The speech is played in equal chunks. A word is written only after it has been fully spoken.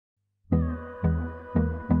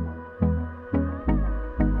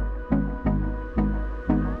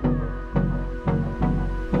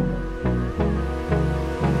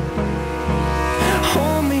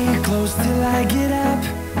close till I get up.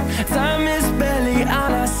 Time is barely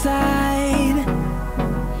on our side.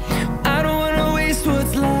 I don't wanna waste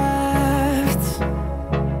what's left.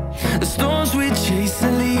 The storms we chase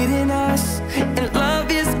are leading us, and love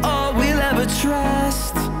is all we'll ever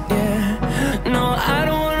trust. Yeah, no, I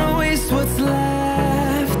don't wanna waste what's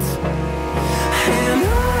left. And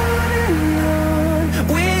on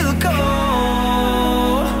we'll go,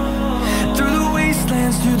 through the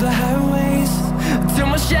wastelands, through the highways, till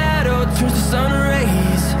my shadow turns to sun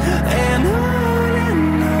rays. And on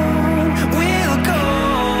we'll go,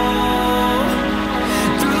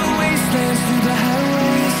 through the wastelands, through the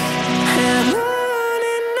highways, and on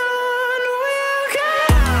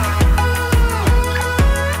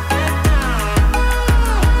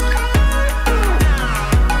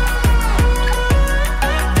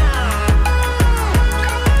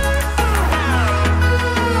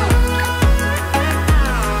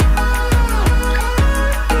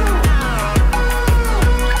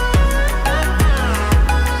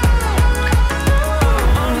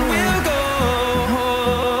we'll go.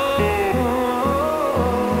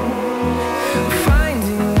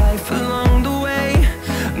 Finding life along the way,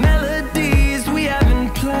 melodies we haven't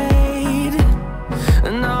played.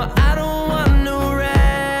 No, I don't want no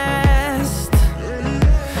rest.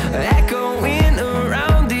 Echoing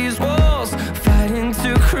around these walls, fighting to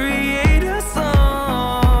create a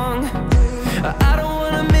song. I don't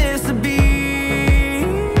wanna miss a beat.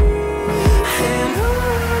 And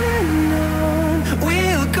on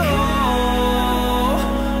we'll go,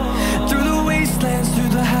 through the wastelands,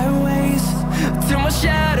 through the highways, till my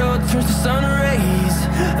shadow turns to sun rays.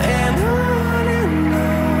 And on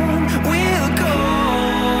we'll go,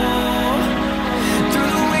 through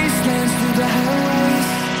the wastelands, through the highways,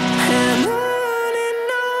 and on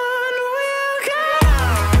we'll go.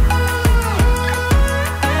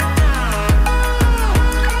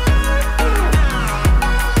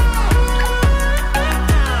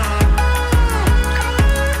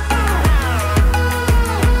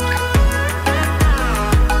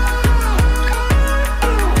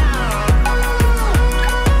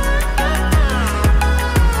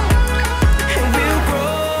 And we'll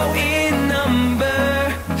grow in number,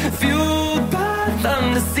 fueled by them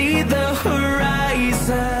to see the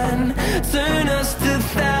horizon, turn us to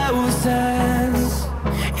thousands.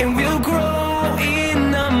 And we'll grow in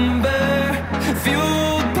number,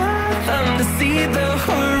 fueled by them to see the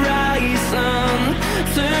horizon,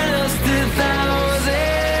 turn us to thousands.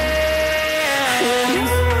 And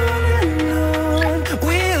on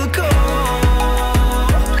we'll go,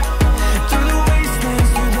 through the wastelands,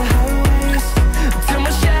 through the highways, till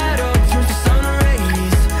my shadow turns to sun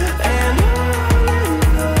rays. And on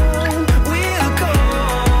we'll go,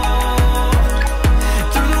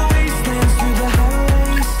 through the wastelands, through the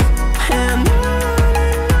highways, and on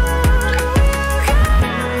we'll go.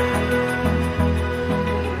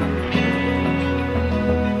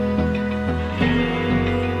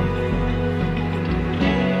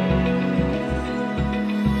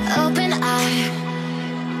 Open eye,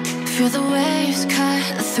 feel the waves cut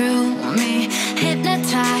through me,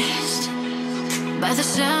 hypnotized by the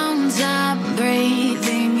sounds I'm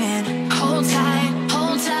breathing in. Hold tight,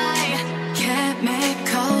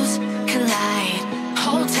 chemicals collide.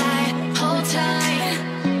 Hold tight, hold tight,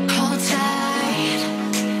 hold tight.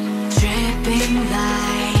 Dripping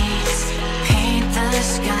lights paint the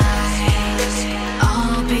skies,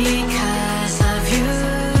 all because of you.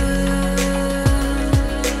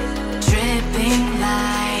 Dripping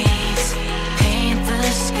lights paint the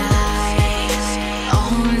skies,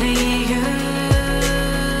 only you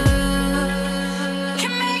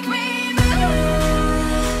can make me move.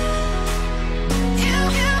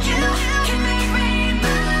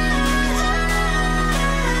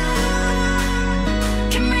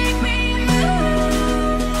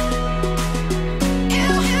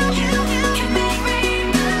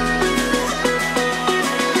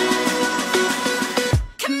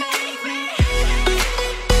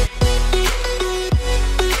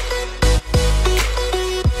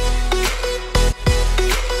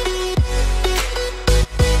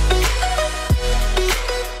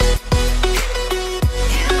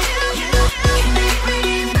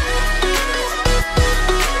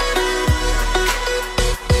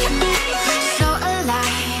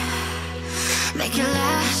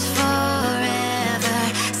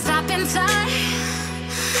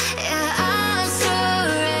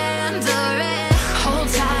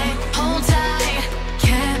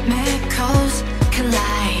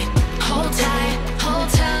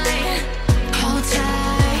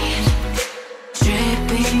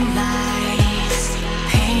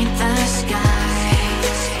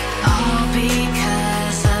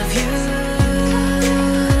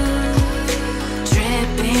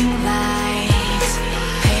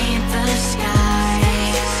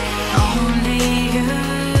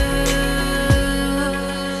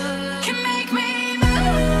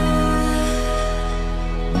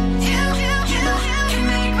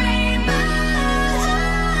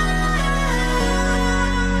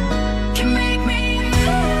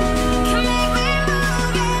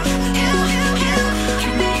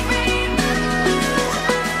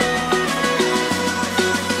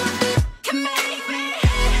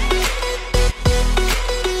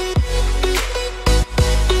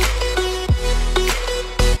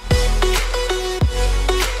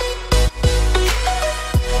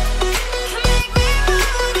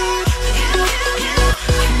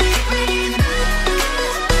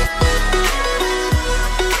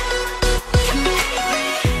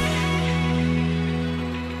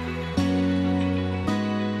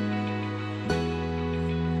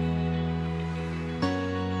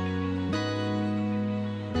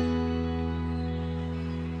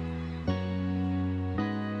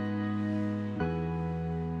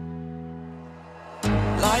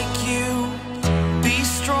 like you, be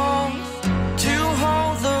strong to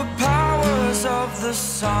hold the powers of the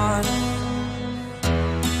sun.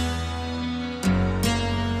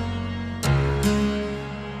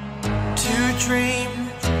 To dream,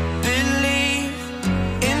 believe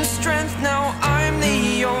in strength. Now I'm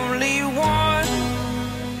the only one,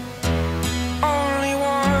 only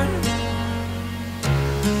one.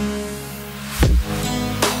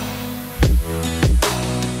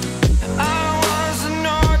 I was an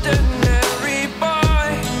ordinary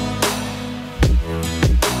boy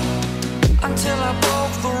until I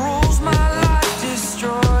broke the rules. My life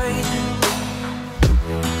destroyed,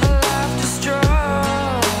 a life destroyed.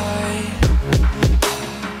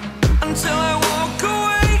 Until I walk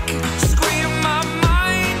awake, scream my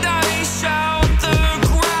mind, I shout, the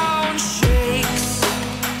ground shakes.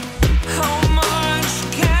 How much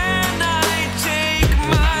can I take?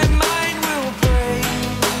 My mind will break.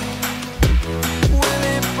 Will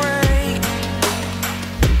it break?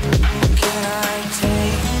 Can I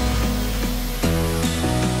take?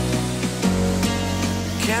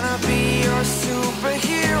 Can I be your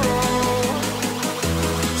superhero?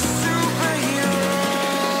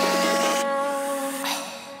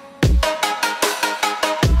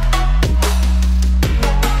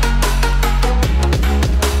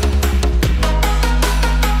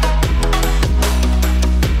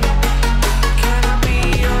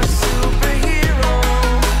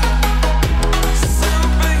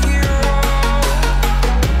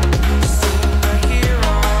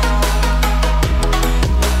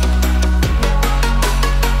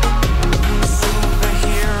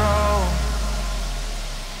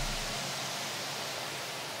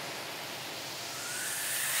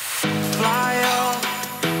 Fly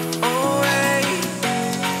away.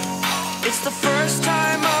 It's the first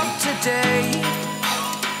time of today.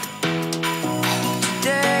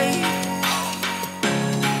 Today.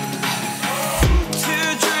 To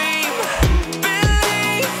dream,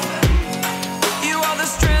 believe. You are the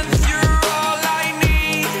strength, you're all I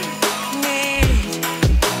need.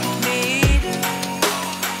 Need.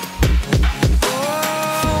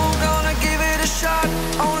 Oh, gonna give it a shot.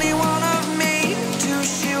 Only one of me to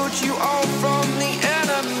shield you all from the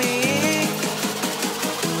enemy.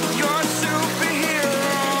 You're a superhero.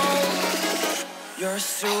 You're a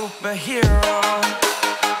superhero.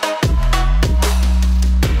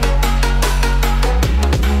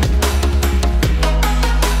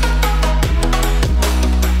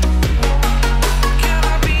 Can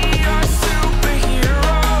I be your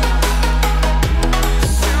superhero?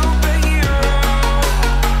 Superhero.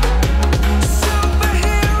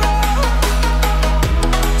 Superhero.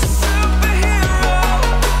 Superhero.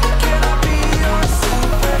 Can I be your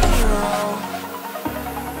superhero?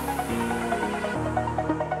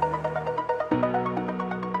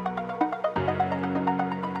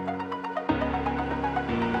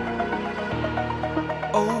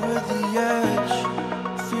 Over the edge,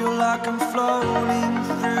 feel like I'm floating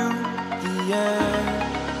through the air.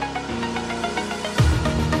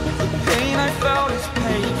 The pain I felt is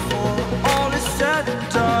paid for, all is said and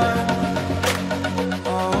done.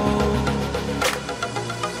 Oh,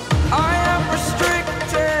 I am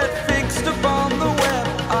restricted, fixed upon the web.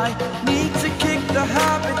 I need to kick the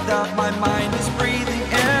habit that my mind is breathing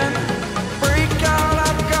in. Break out,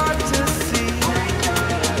 I've got to see.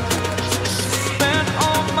 Spent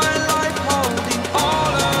all my life holding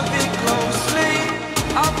all of it closely.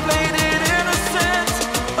 I played it innocent,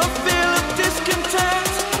 a feel of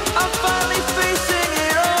discontent. I'm finally facing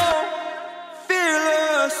it all,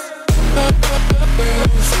 fearless.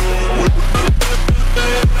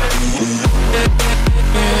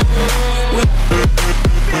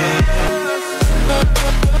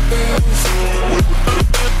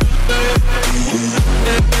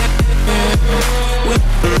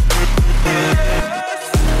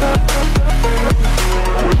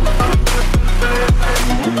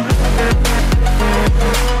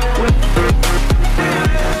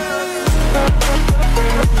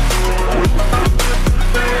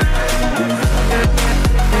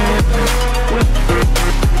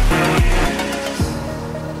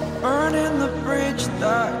 Burning the bridge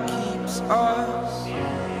that keeps us.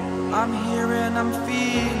 I'm here and I'm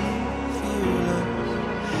feeling fearless.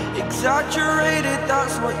 Exaggerated,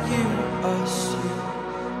 that's what you assume.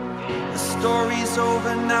 The story's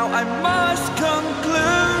over now, I must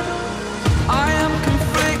conclude. I am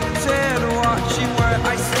conflicted, watching where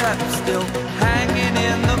I step still, hanging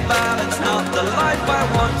in the balance. Not the life I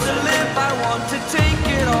want to live, I want to take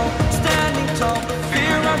it all. Standing tall,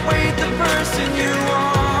 fear I weighed the person you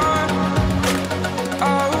are.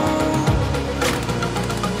 Oh,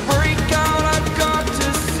 break out, I've got to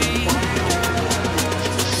see.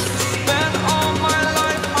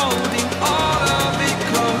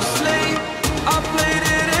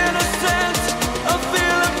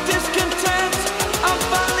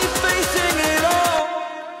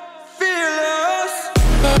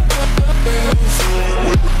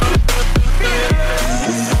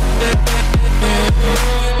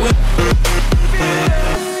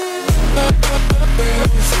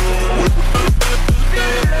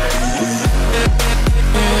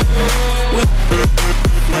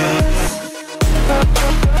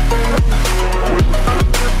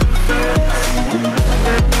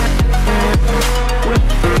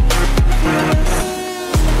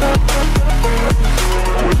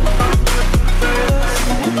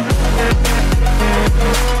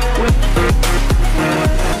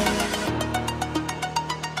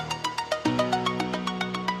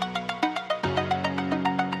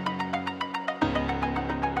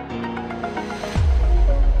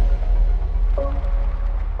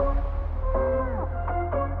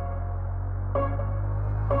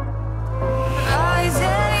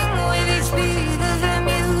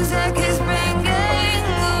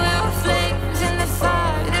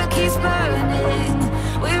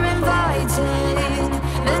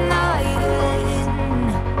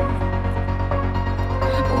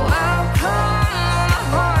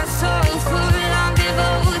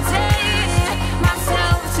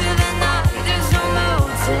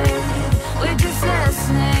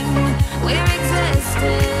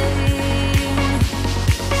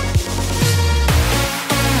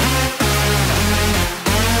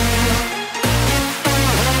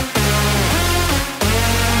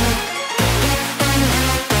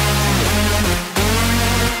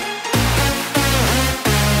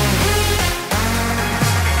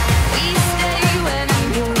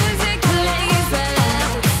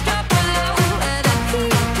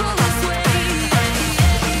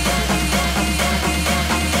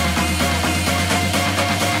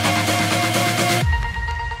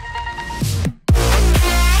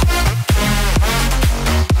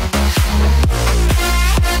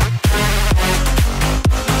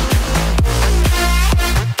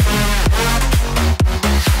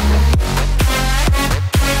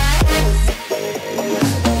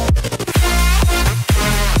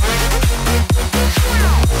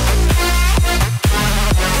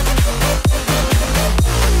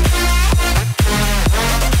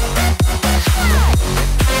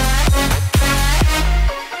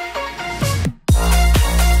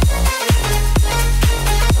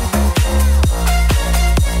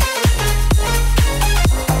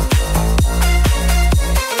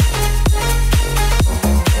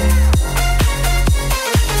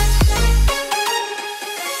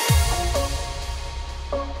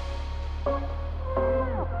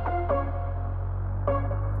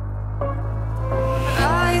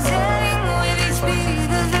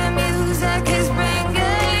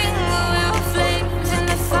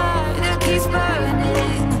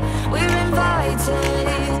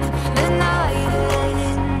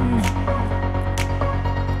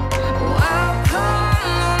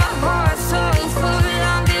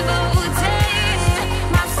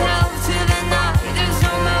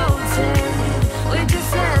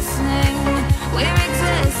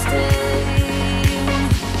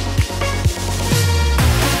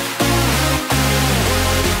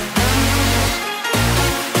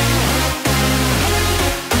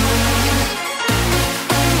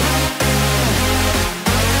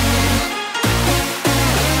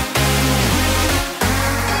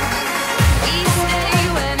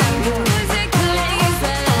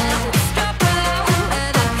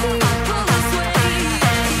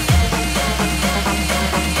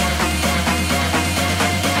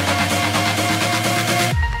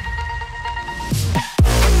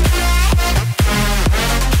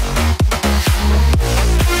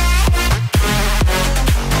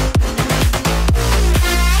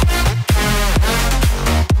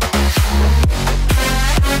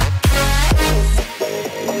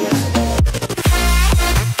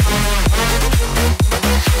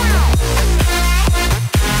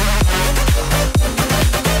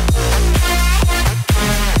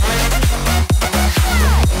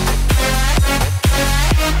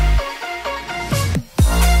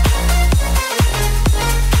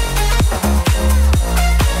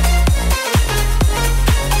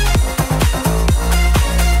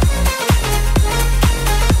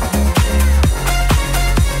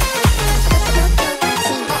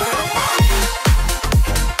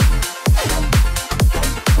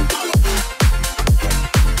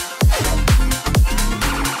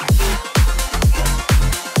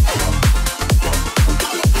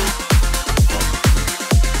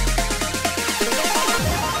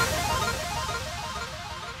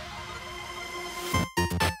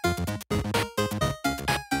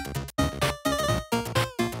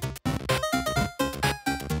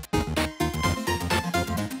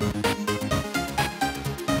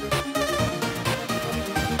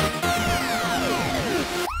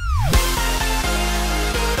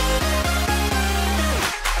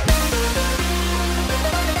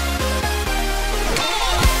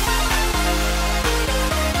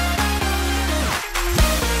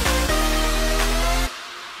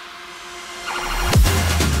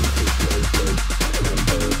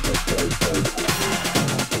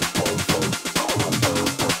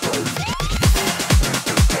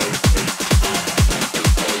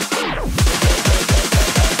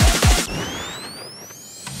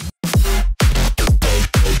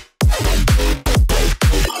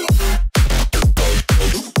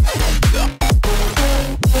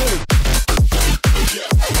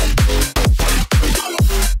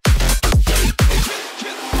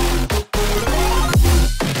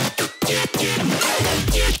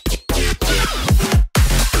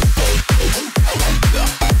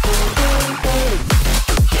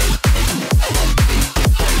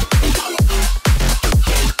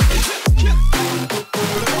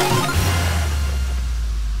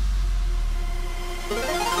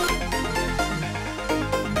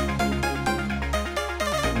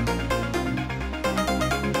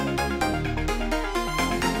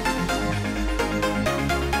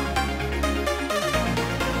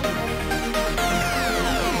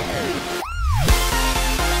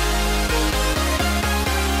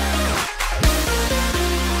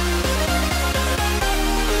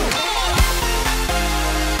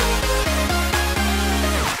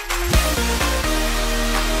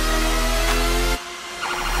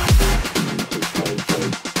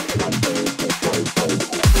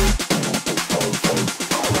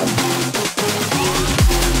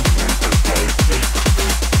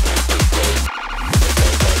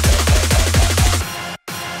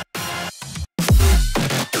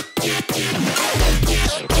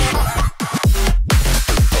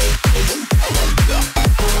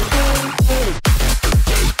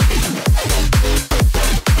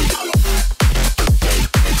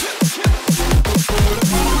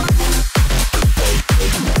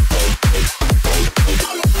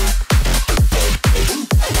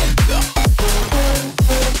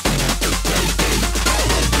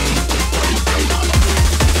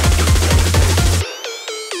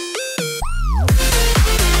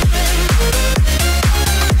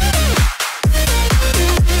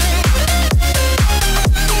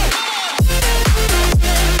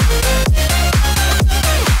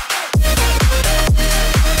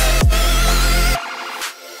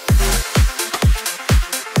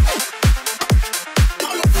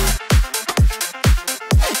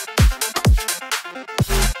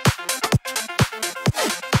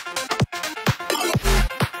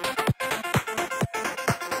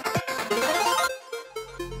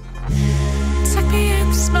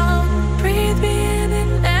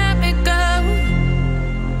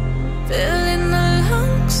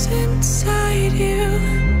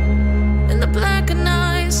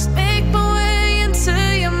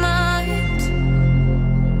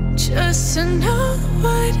 just to know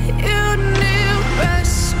what you knew.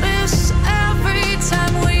 Restless every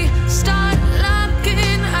time we start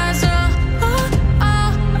locking eyes.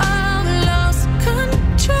 Lost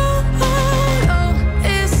control. Oh,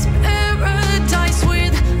 it's paradise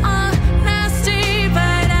with honesty,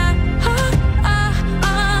 but I'm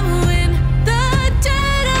in the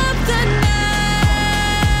dead of the night.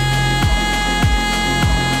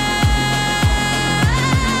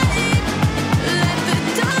 Let the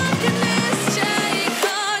darkness take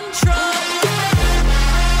control.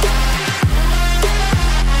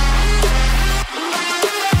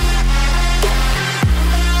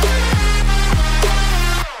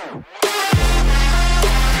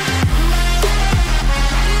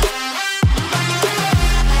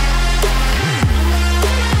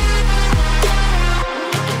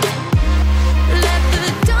 Let the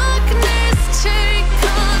darkness take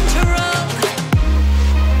control.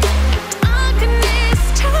 Darkness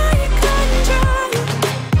take control.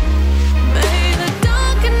 May the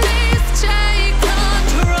darkness take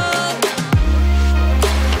control.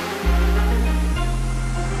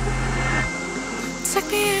 Take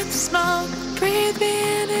me in the smoke, breathe me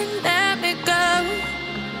in and let me go.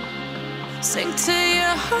 Sink to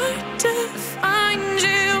your heart to find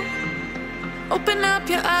you. Open up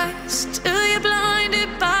your eyes till you're blinded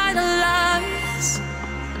by the lies,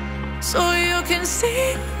 so you can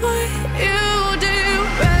see what you do.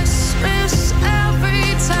 Restless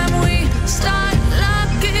every time we start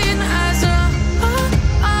locking eyes.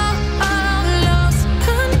 Lost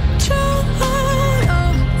control.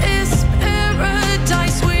 Oh, it's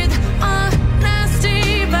paradise with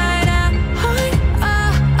honesty, but I'm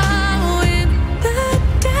in the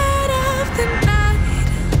dead of the night.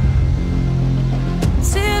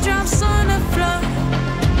 Teardrops on the floor.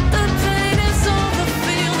 The pain is over.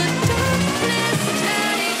 Feel the darkness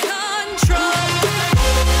take control.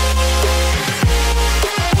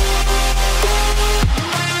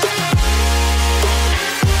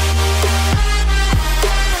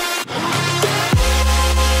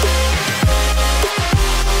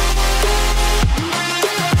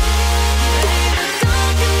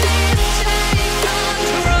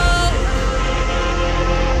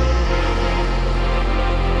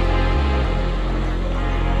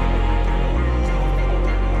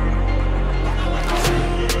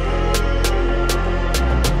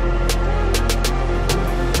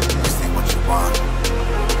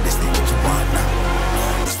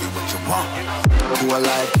 Who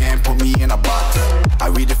alive can't put me in a box. I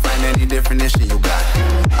redefine any definition you got.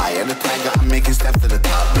 I am the tiger, I'm making steps to the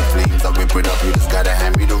top. The flames, I whip it up, you just gotta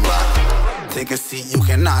hand me the rock. Take a seat, you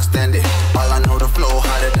cannot stand it. All I know, the flow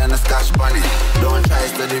harder than a Scotch bonnet. Don't try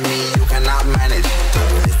study me, you cannot manage.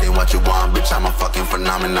 This ain't what you want, bitch, I'm a fucking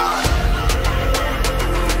phenomenon.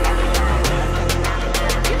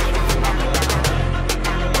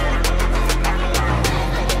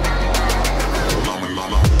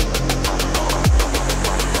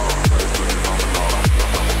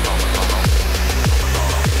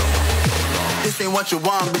 This ain't what you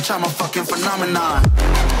want, bitch, I'm a fucking phenomenon.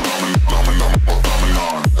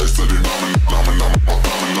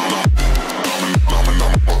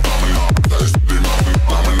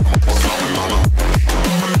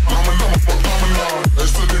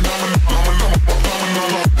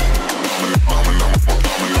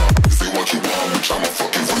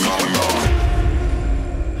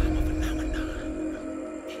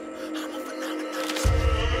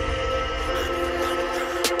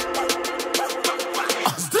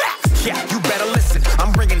 Yeah, you better listen.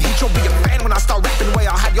 I'm bringing heat, you'll be a fan when I start rapping. Way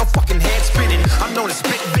I'll have your fucking head spinning. I'm known as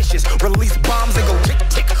spit vicious, release bombs and go tick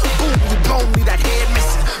tick. Boom, you blow me, that head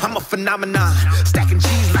missing. I'm a phenomenon, stacking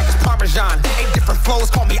cheese like it's Parmesan. 8 different flows,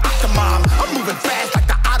 call me Octomom. I'm moving fast like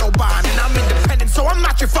the Autobahn, and I'm independent, so I'm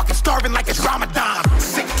not your fucking starving like it's Ramadan.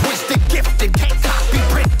 Sick, twisted, gifted, can't copy,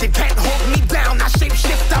 printed, can't hold me down. I shape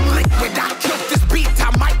shift, I'm liquid. I killed this beat, I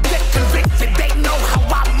might get convicted. They know how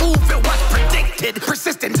I move, it was predicted.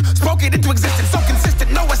 Persistent, spoke it into existence, so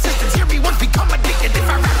consistent, no assistance. Hear me once, become addicted. If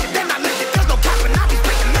I rap it, then I live it. There's no cap when I be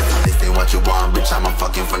speaking this. This ain't what you want, bitch, I'm a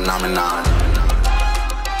fucking phenomenon.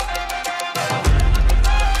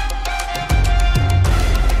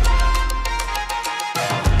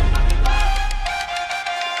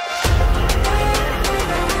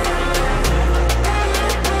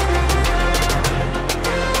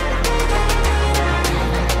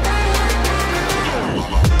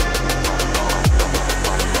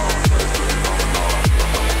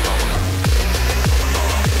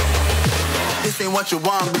 This ain't what you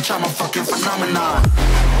want, bitch, I'm a fucking phenomenon.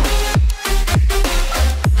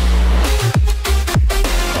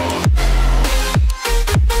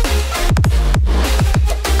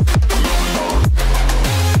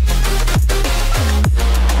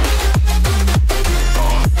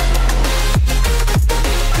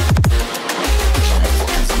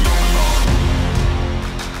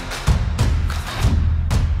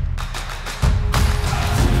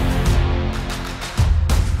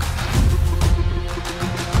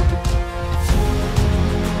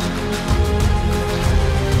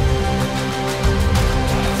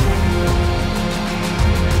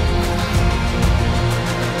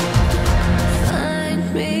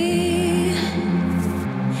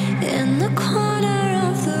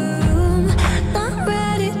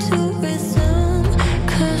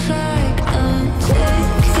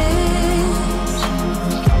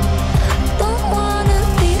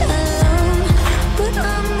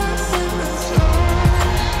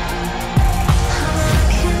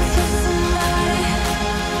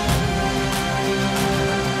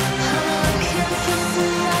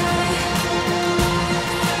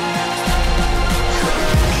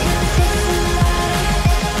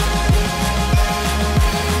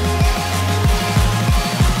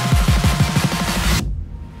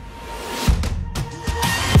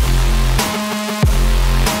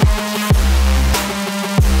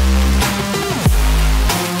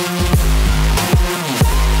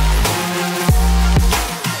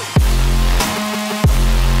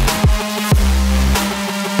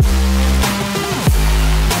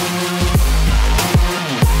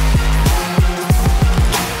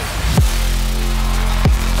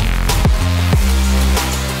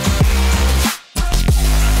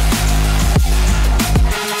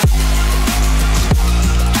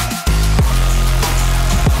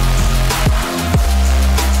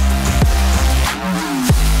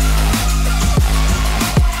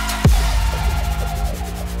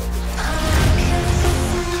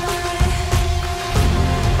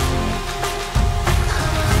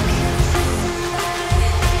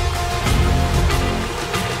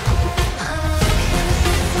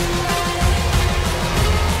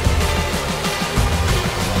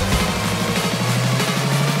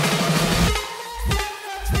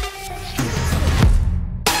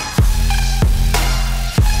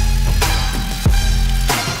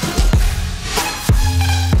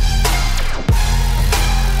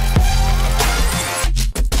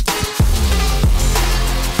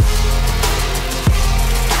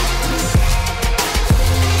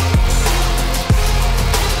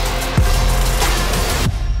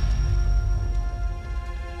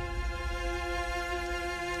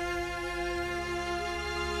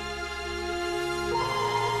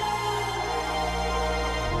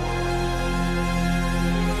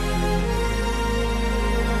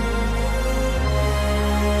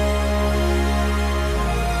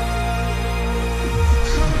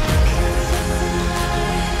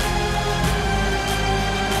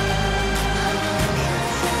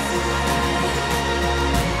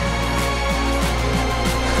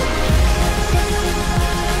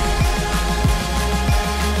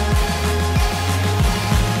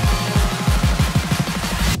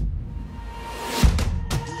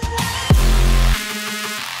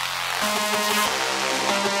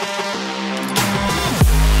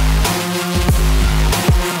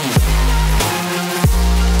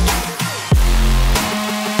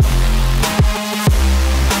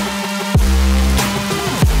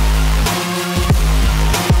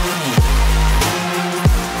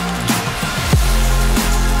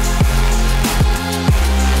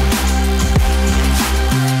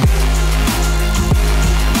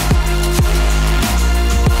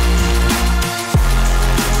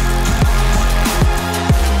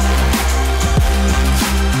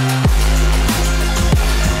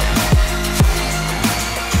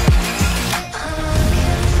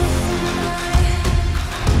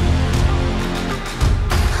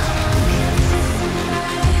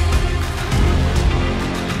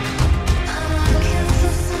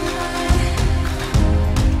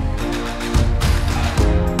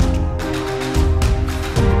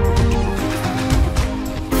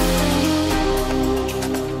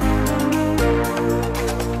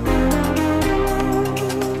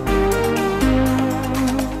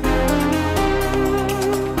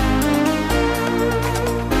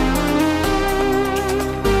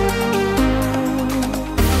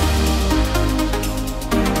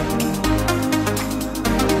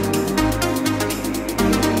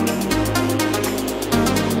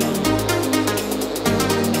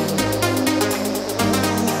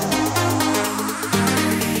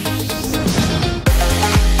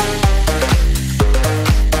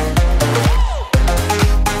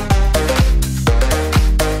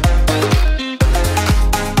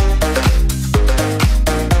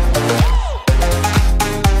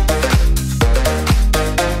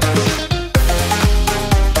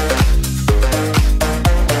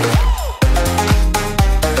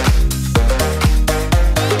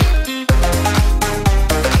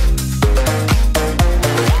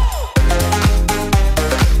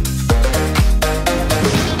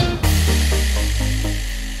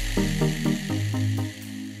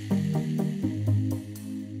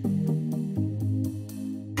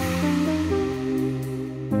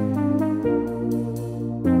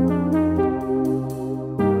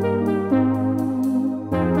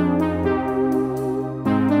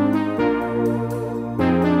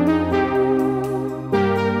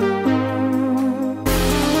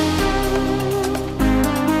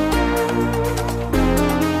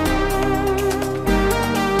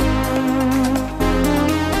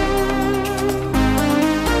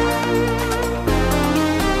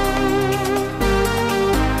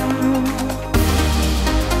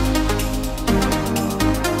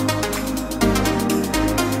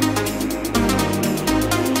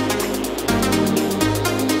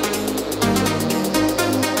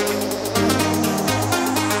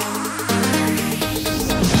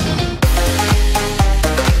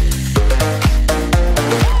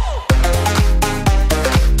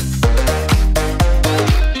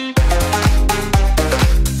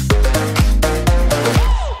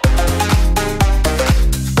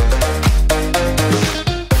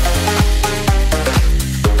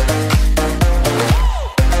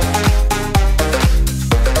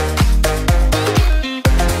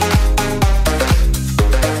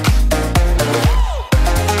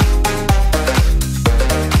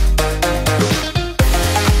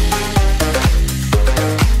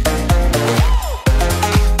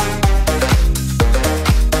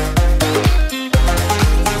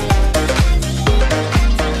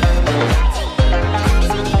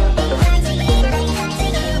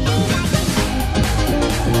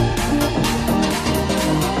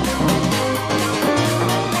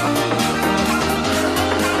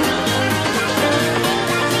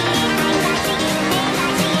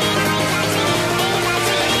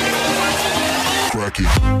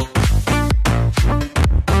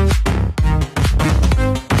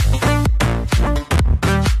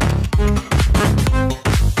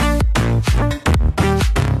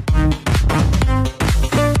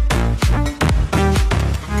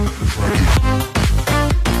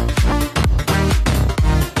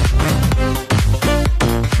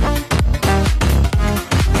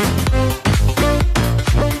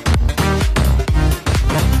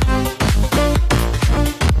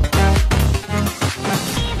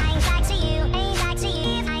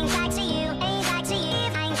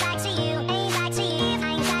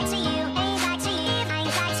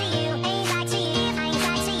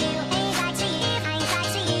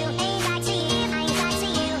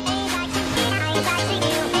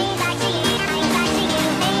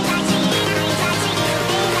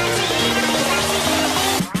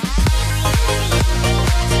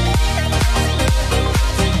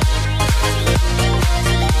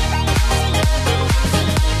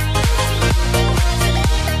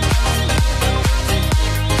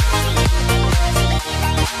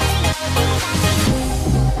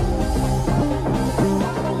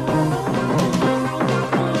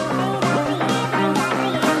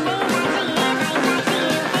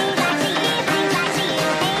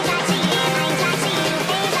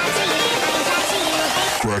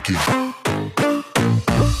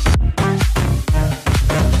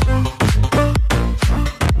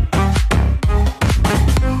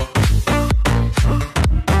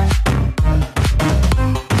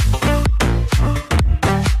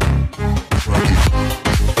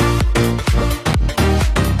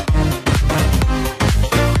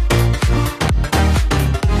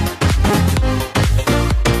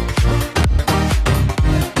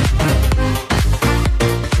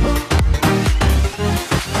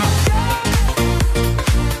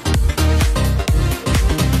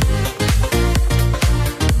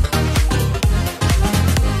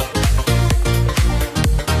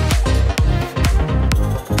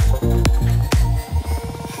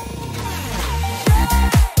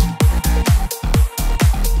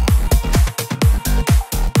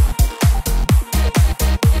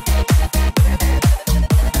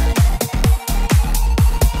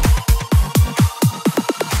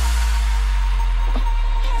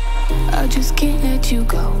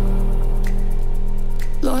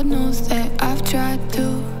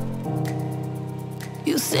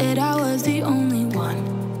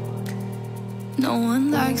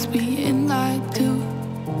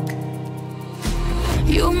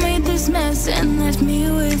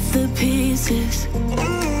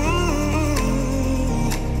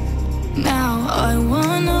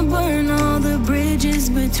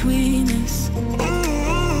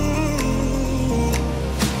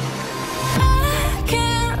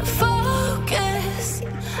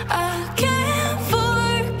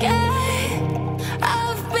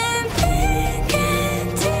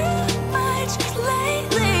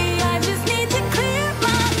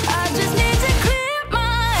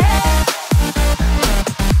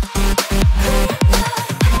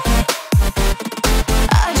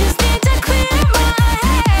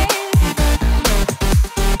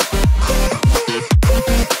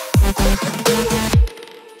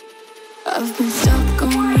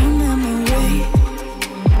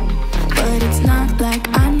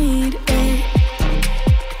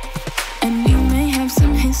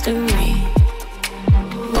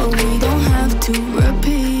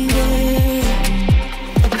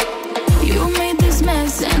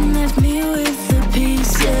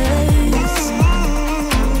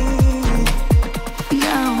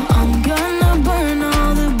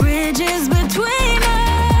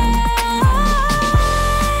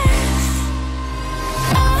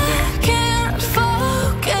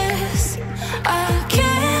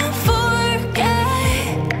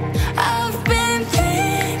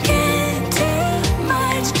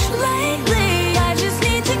 I just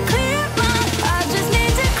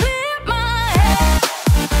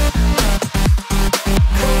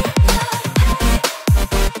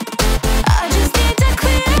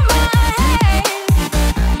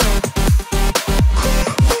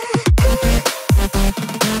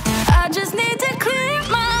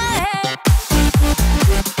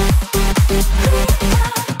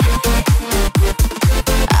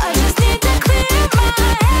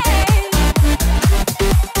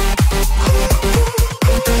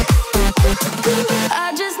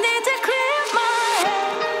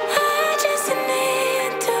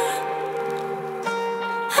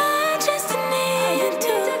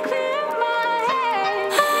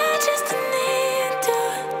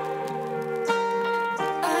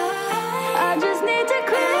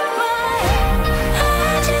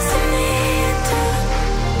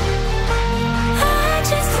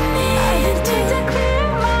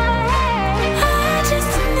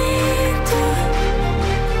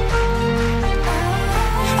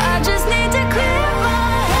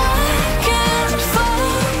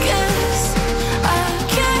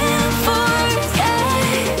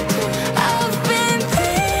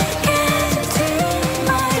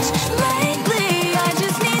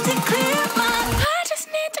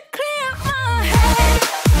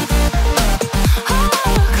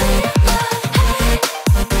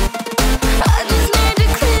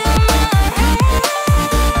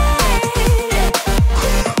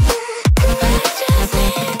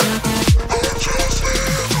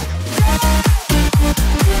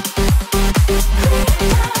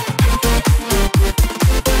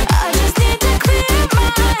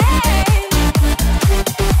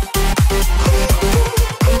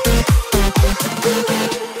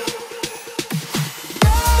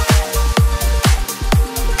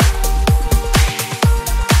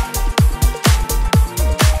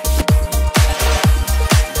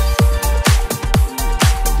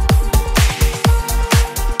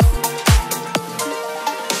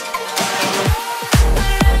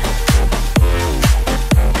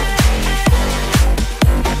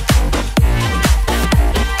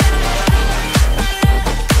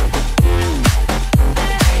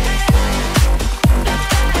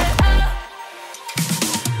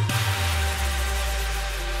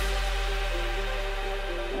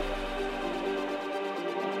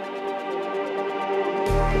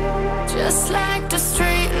Just like the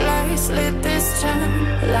street lights lit this town,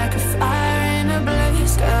 like a fire in a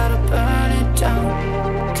blaze, gotta burn it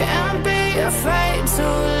down. Can't be afraid to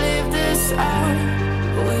leave this out.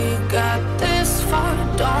 We got this far,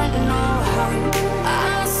 don't know how.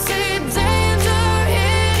 I see danger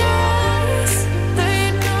in your eyes. They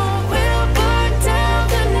know we'll burn down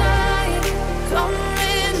the night.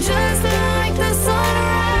 Coming just like the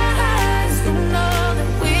sunrise. You know that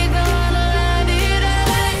we gonna light it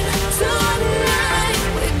up tonight.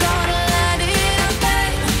 We gonna light it up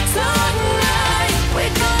tonight. We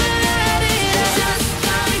gonna light it up just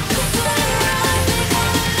like the sunrise. We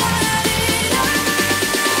gonna light it up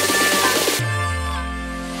now.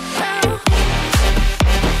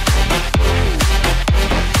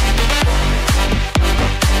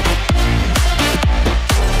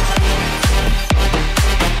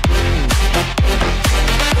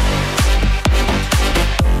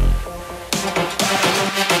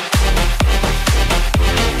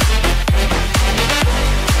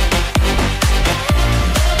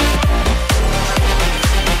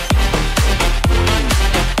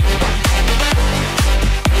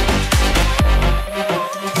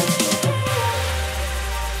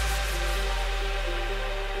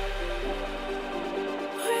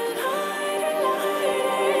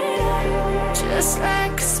 Just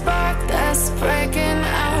like a spark that's breaking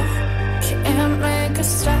out. Can't make a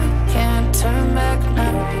stop, can't turn back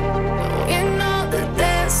now. We know that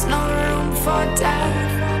there's no room for doubt.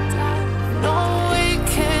 No, we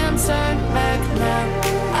can't turn back now.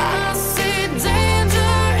 I see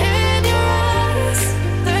danger in your eyes.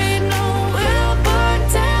 They know we'll burn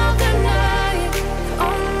down the night.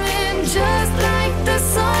 Coming just like the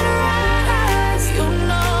sunrise. You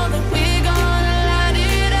know that we gonna light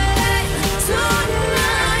it up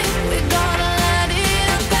tonight. We gonna light it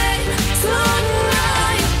up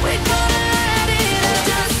tonight. We gonna light it up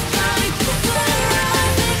just like the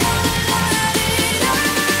sunrise. We gonna light it up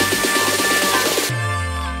now.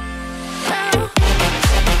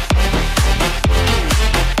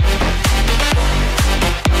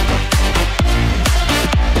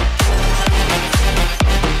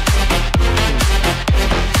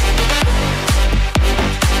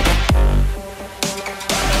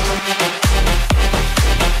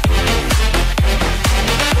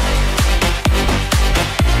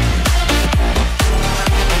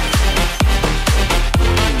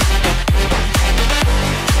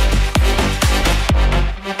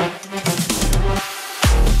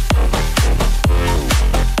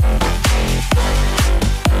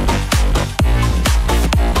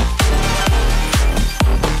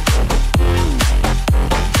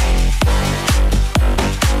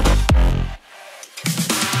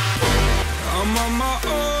 I'm on my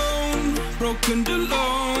own, broken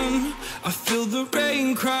alone. I feel the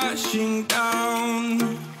rain crashing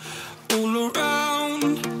down all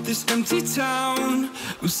around this empty town.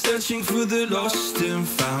 I'm searching for the lost and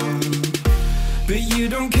found, but you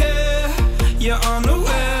don't care, you're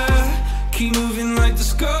unaware. Keep moving like the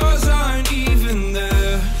scars aren't even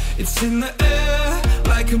there. It's in the air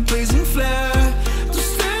like a blazing flare. Don't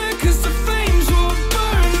stare 'cause the flames will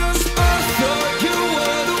burn us. I thought you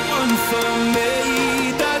were the one for me.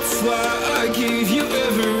 That's why I gave you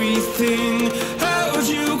everything. Held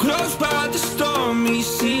you close by the stormy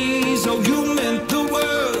seas. Oh, you meant the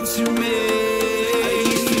world to me. I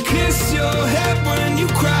used to kiss your head when you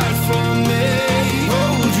cried for me.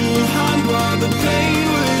 Hold your hand while the pain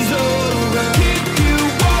was over. Keep you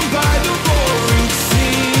warm by the roaring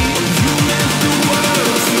sea. You meant the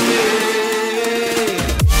world to me.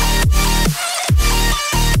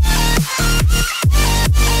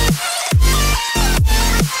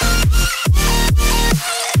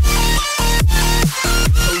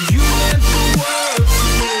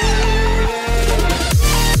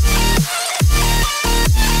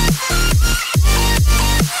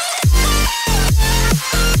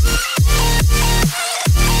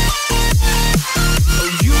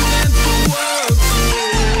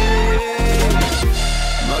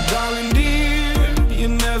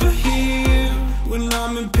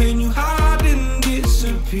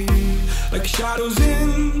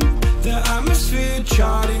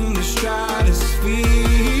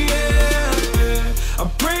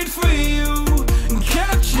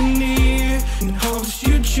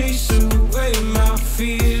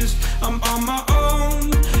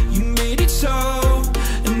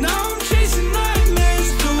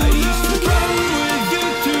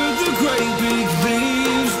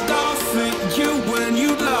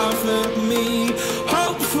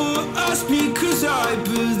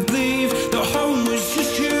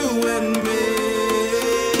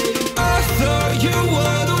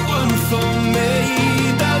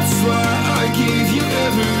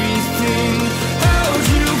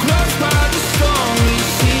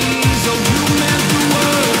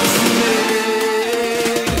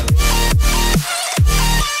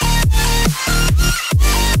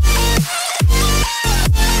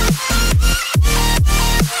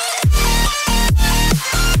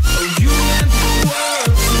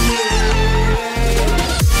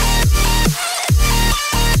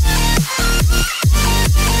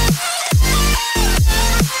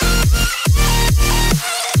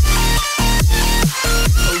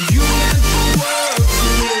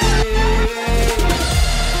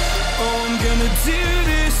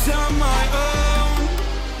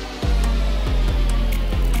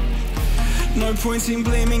 No point in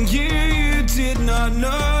blaming you, you did not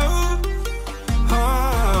know.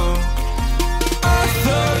 Oh, I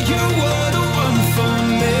thought you were the one for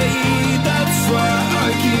me. That's why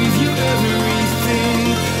I give you everything.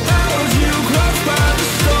 Held you close by the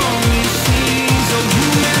stormy seas. Oh, you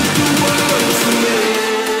meant the world to me.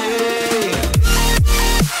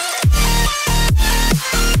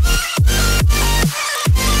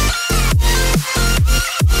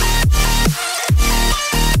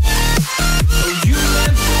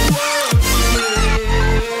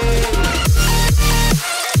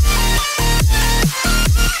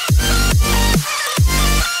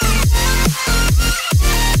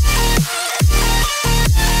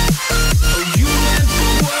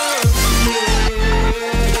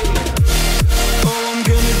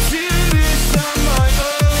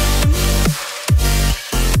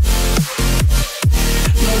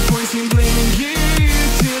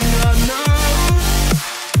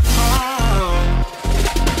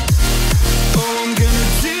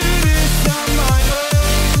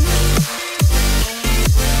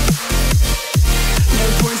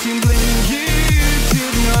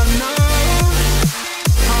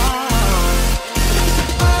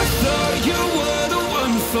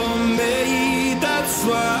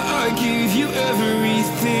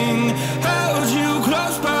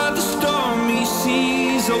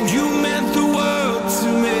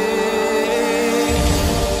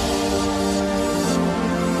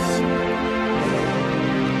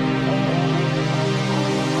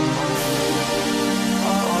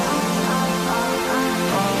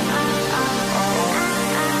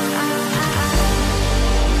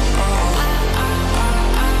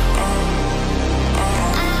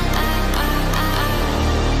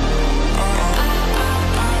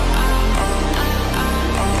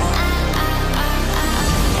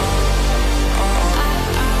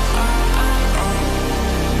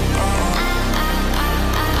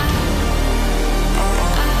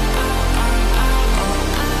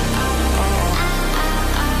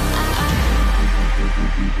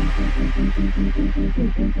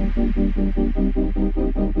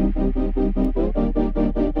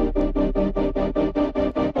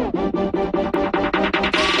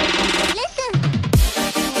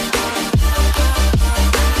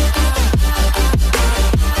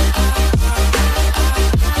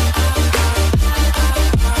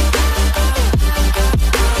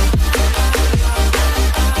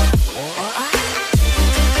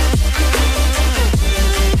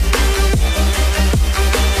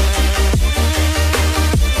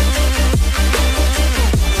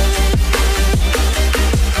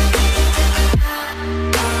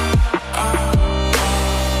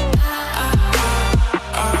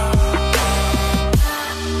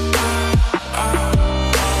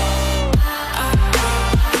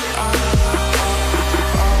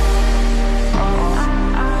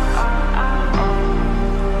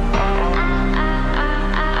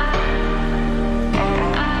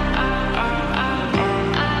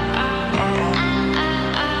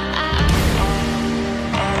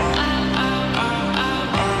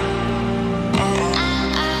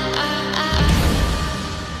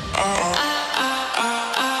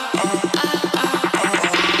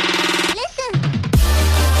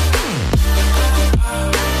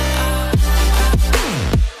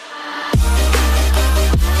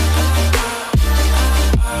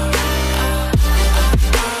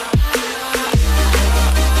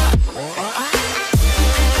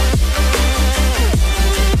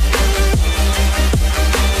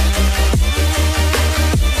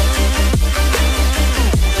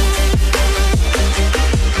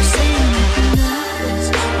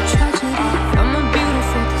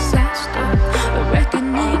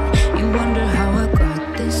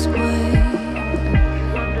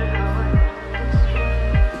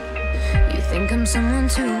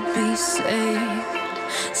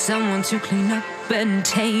 To clean up and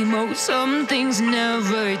tame. Oh, some things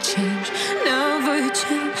never change, never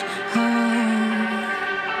change. Oh,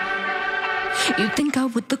 you think I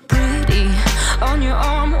would look pretty on your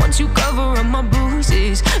arm once you cover up my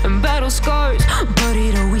bruises and battle scars, but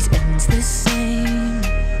it always ends the same.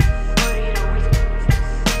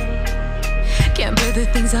 Can't bear the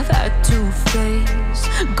things I've had to face.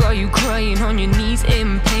 Got you crying on your knees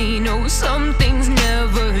in pain. Oh, some things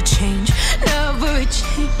never change, never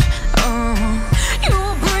change. You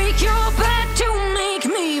break your back to make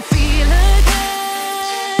me feel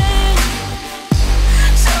again.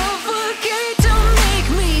 Suffocate to make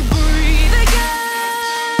me breathe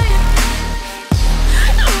again.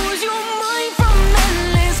 Lose your mind from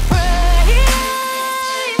endless pain.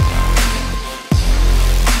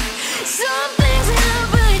 Some things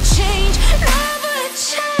never change, never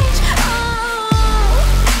change. Oh.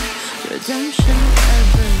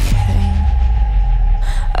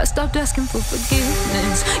 stopped asking for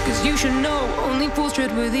forgiveness. Cause you should know only fools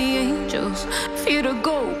tread with the angels. Fear to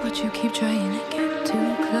go, but you keep trying to get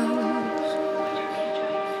too close.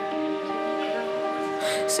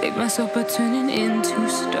 Save myself by turning into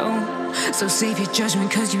stone. So save your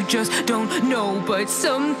judgment cause you just don't know. But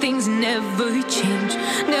some things never change,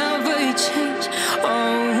 never change.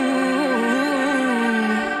 Oh,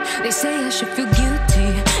 they say I should feel guilty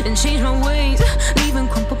and change my ways, leaving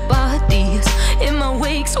crumpled bodies in my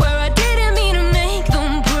wake. Swear I didn't mean to make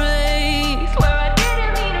them break. Swear I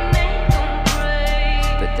didn't mean to make them break.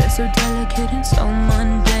 But they're so delicate and so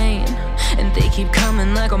mundane, and they keep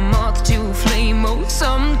coming like a moth to a flame. Oh,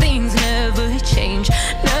 some things never change,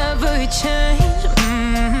 never change.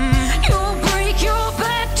 You'll break your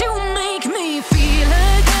back to make me feel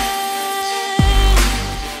again.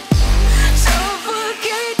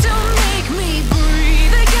 Suffocate to make me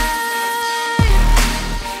breathe again.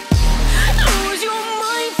 Lose your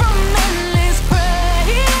mind from endless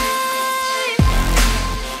pain.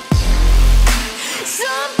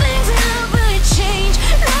 Some things never change,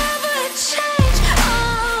 never change.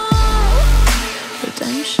 Oh,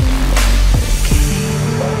 redemption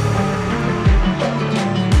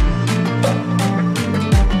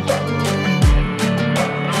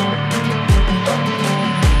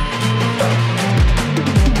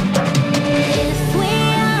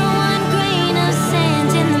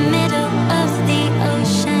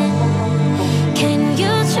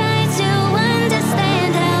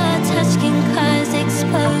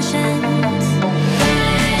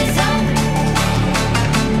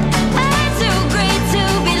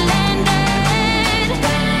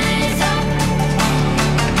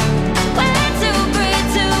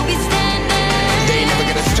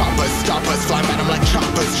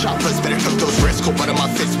choppers, better cook those risks. Cold blood in my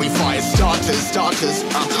fists, we fire starters.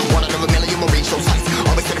 One out of a million will reach those heights.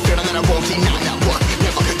 Always had a feeling that I won't deny that work.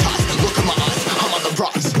 Never could toss. Look in my eyes, I'm on the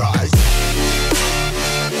rocks. Rise.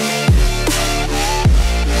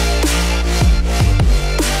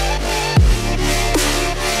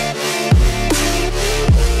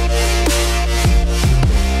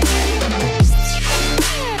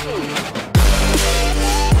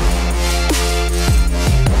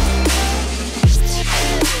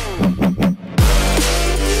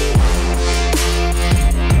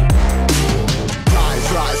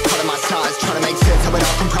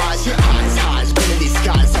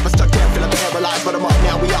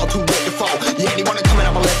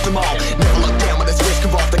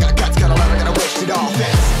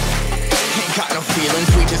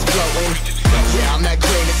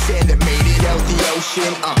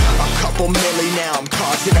 A couple milli now, I'm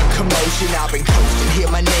causing a commotion. I've been coasting, hear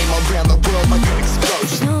my name around the world like an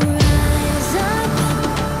explosion. no rise up.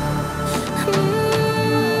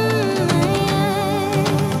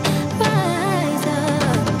 Rise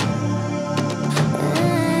up.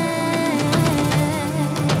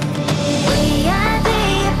 We are the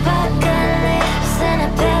apocalypse, and a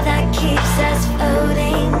bell that keeps us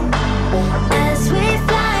floating. As we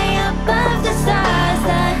fly above the stars,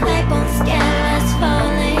 the light won't scare us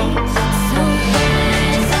falling. So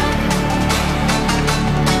rise up.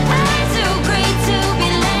 I'm too great to be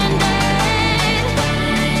landed.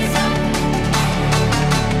 Rise up.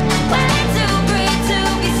 We're too great to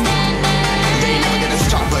be standing. They ain't never gonna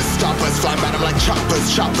stop us, fly by them like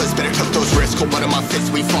choppers, better cook those risks. Cold blood in my fists,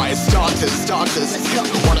 we fire starters. Let's go.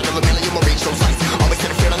 One out of a million will reach those heights. Always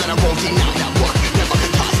had a feeling that I won't deny that work. Never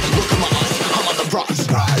could toss. Look in my eyes, I'm on the rocks.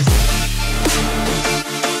 Rise.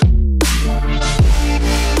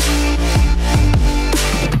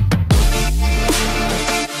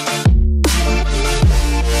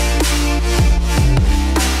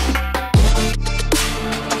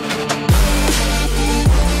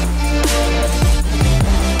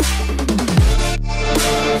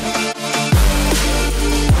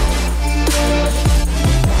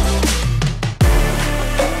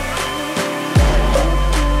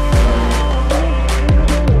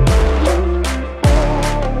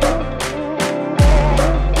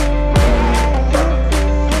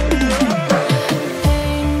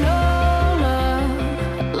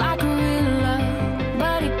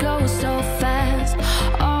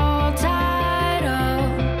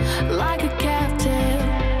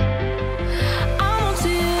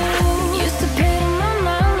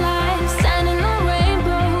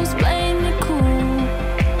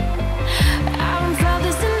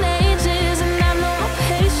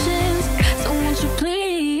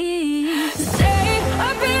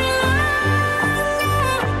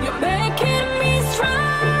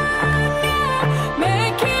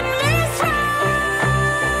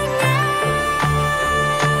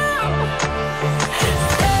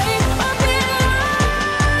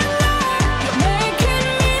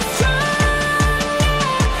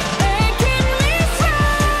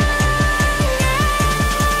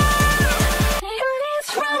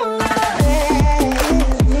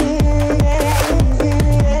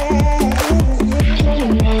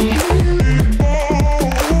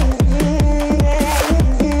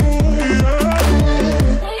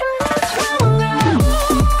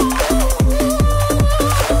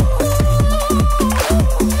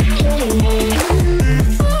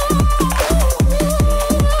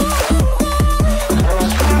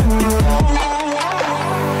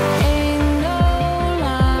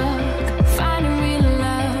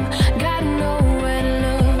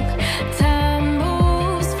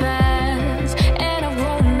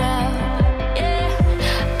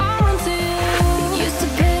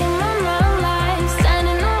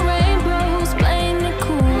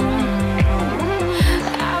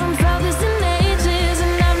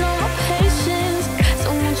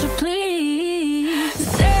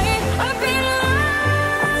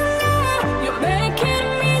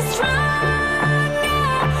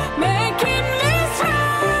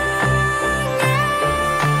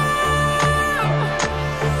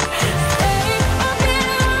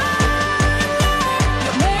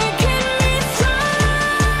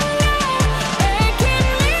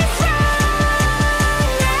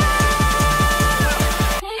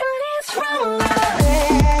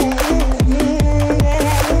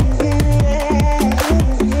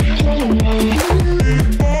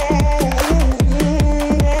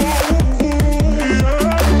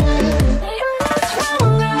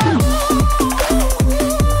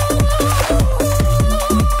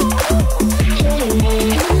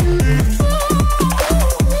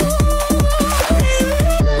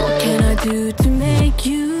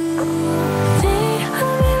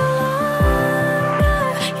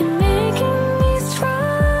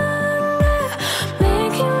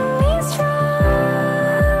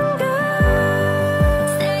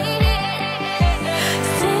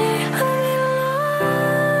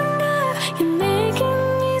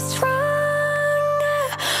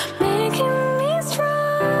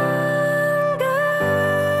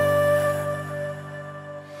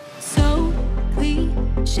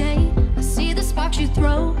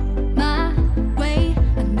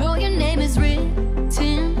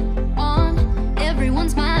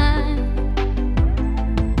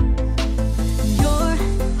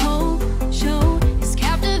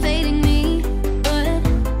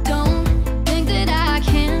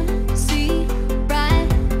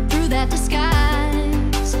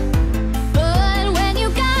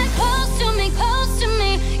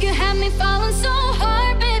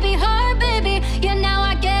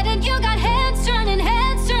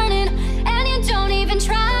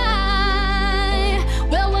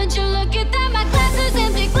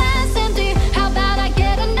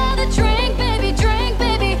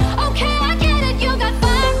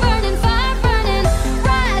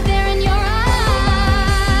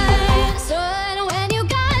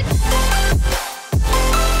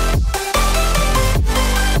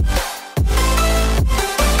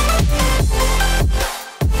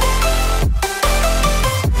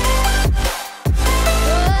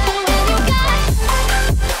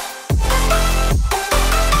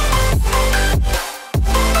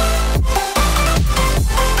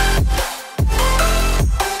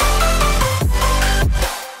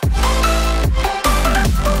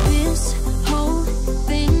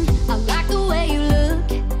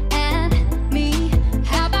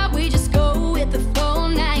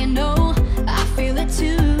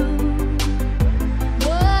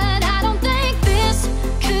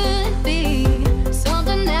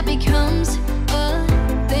 becomes a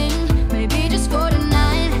thing, maybe just for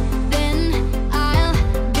tonight, then I'll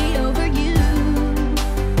be over you.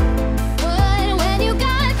 But when you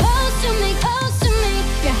got close to me,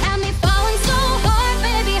 you had me falling so hard,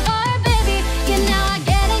 baby, yeah, now I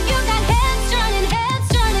get it, you got heads turning,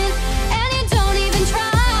 and you don't even try.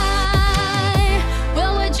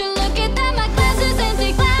 Well, would you look at that, my glass is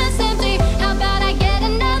empty, how about I get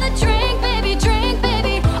another drink, baby,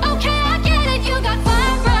 okay, I get it, you got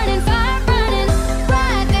fire burning,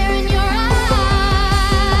 right there in your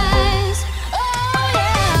eyes, oh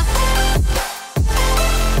yeah.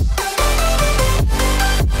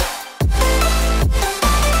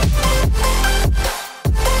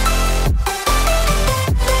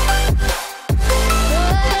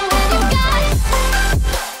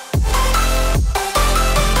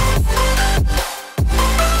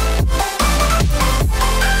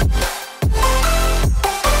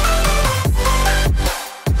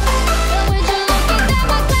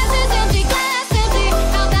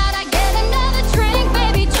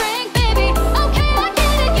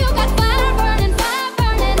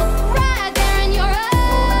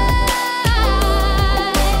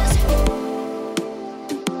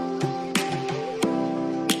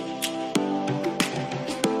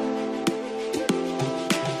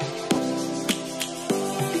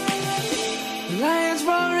 Lions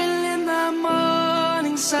roaring in the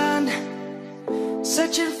morning sun,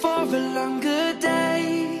 searching for a longer day.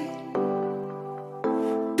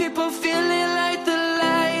 People feeling like the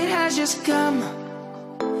light has just come.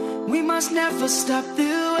 We must never stop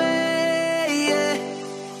the way, yeah.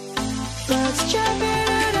 Birds chirping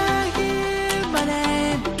and I hear my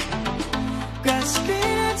name,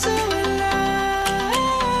 grasping into a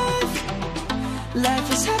life. Life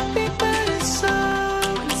is happy but it's so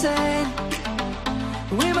insane.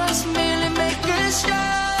 We must merely make a start.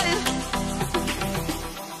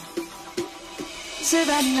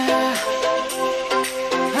 Savannah,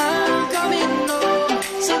 I'm coming home.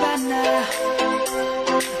 Savannah,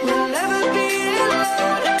 we'll never be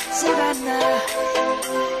alone. Savannah,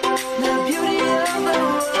 the beauty of the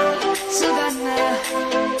world. Savannah,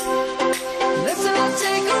 let's all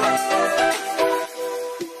take a walk.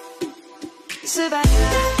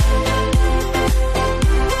 Savannah.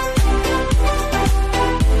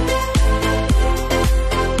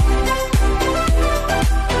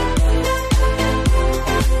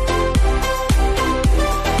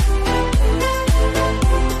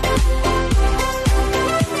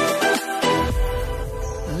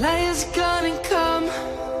 Lions gonna come.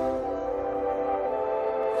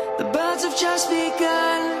 The birds have just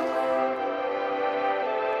begun.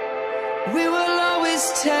 We will always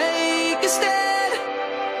take a stand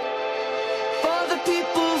for the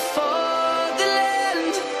people, for the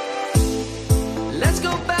land. Let's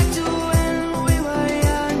go back to when we were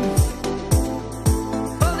young.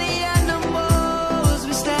 For the animals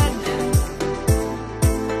we stand.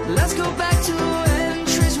 Let's go back to when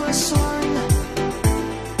trees were swung.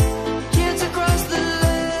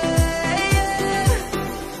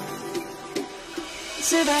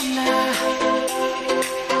 Savannah,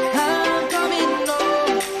 I'm coming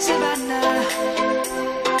home. Savannah,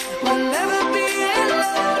 we'll never be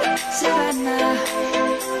alone. Savannah,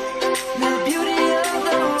 the beauty of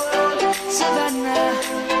the world. Savannah,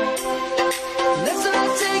 let's all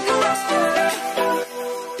take a walk.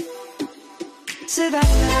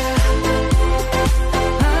 Savannah.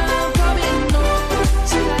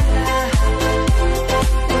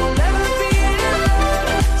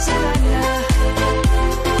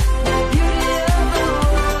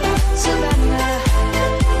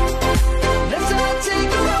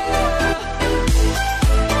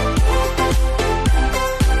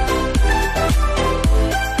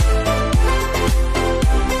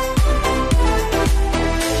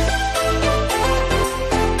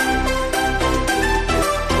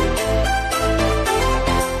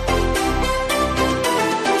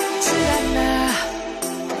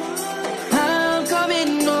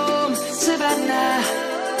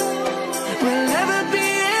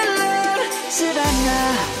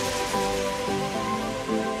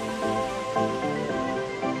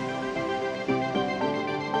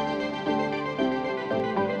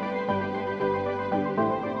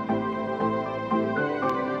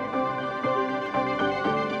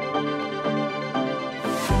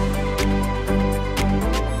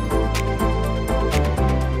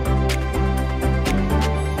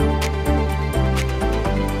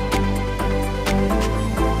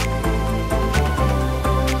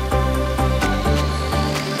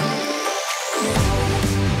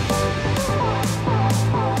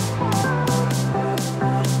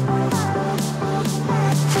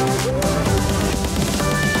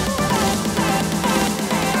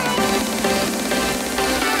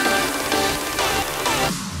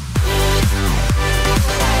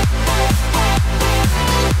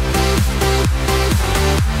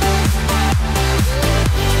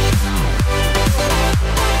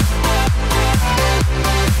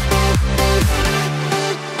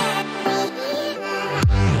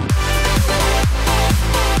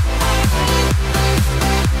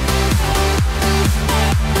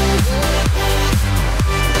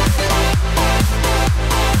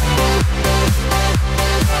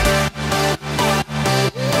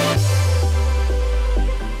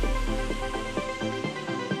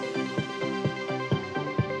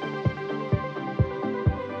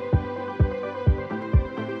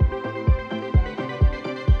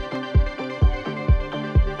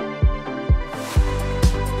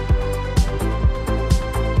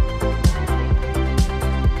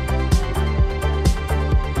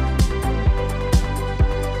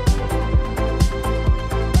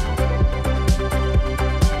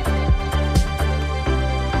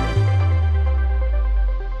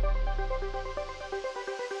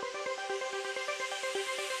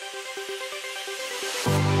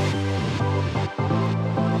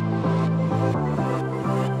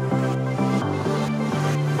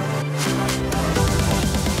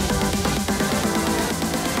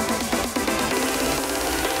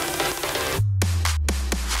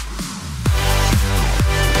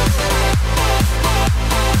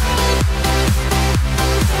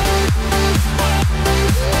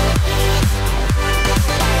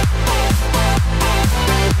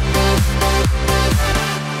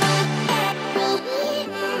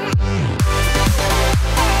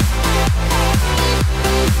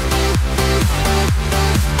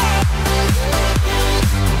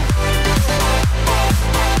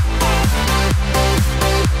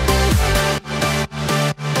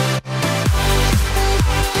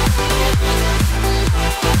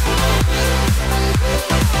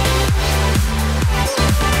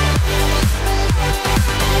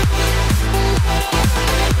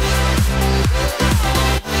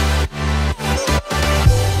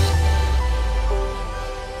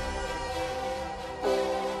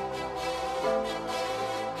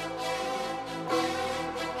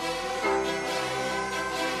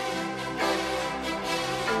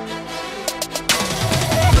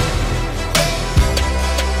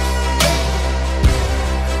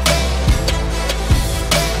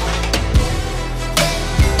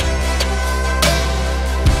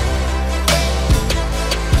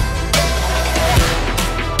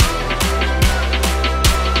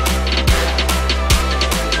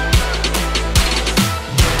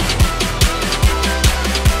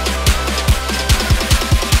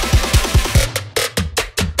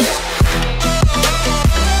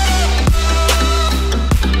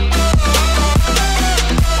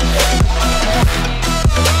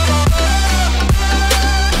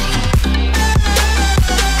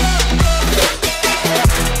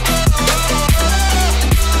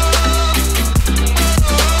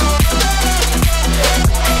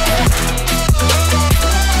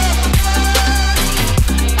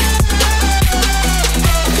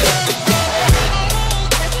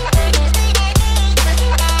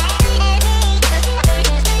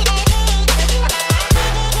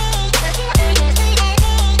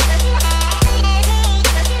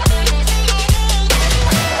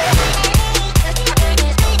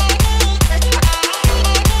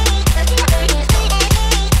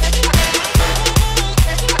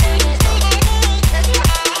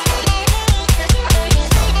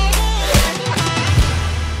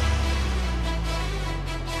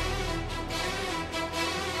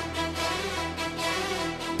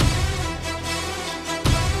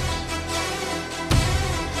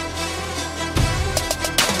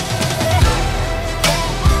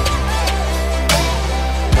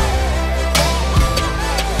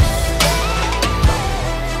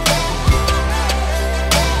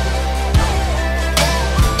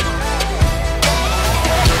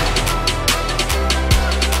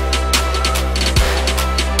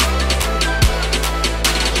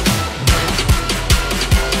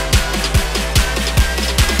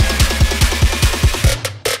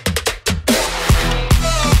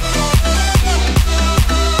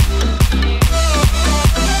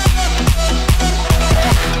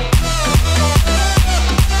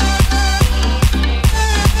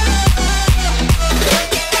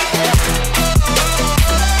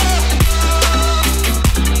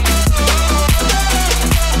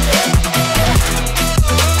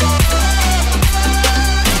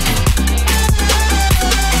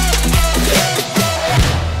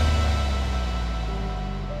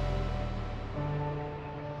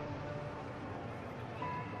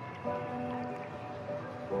 The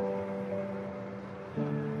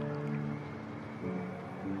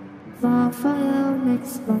fire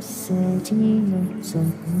makes the city look so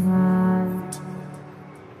bright.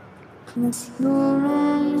 Close your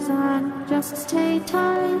eyes and just stay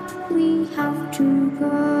tight. We have to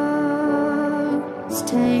go.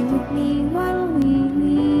 Stay with me while we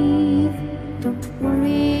leave. Don't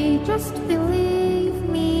worry, just believe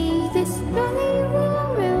me. This journey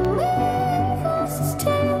will relieve us.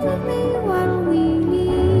 Stay with me while we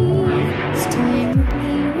leave. Stay with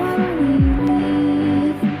me while we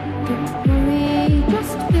leave. Don't worry,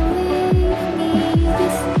 just believe me.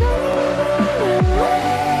 This journey will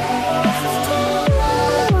relieve us. Stay with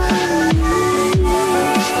me while we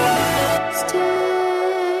leave.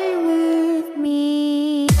 Stay with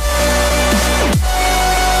me.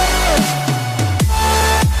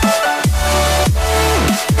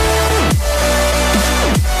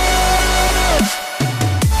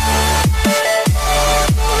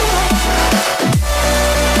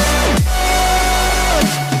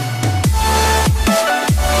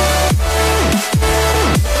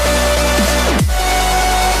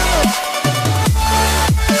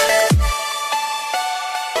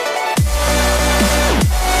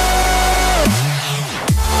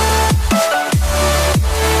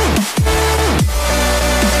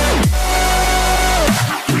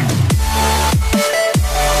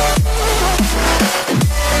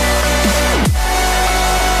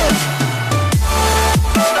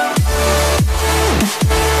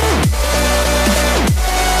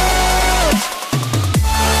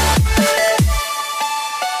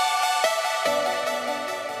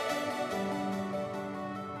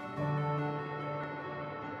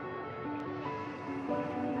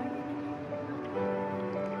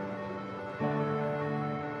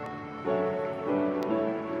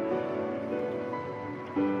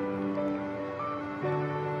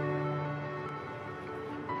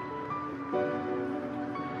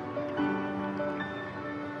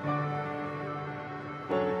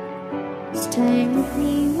 Stay with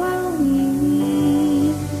me while we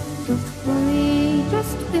leave. Don't worry,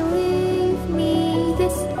 just believe me.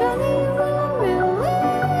 This journey will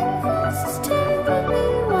relieve us. Stay with me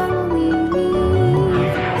while we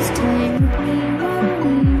leave. Stay with me while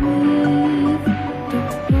we leave.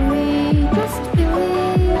 Don't worry, just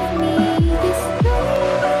believe me. This journey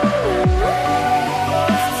will relieve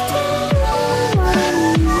us. Stay with me while we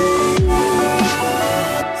leave.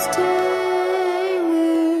 Stay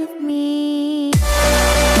with me.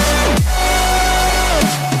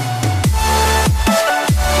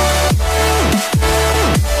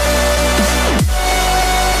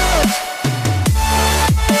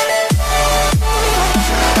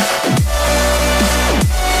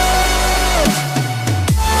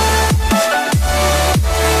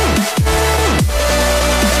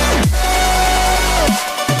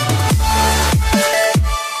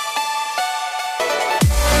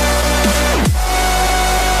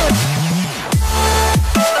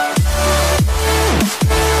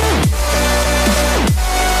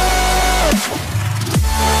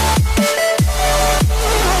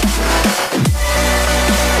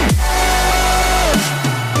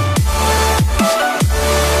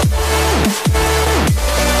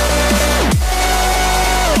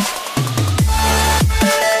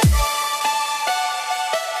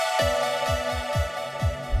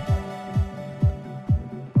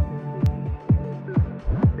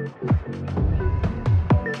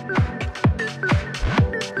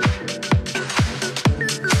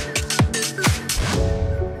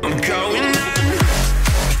 I'm going on.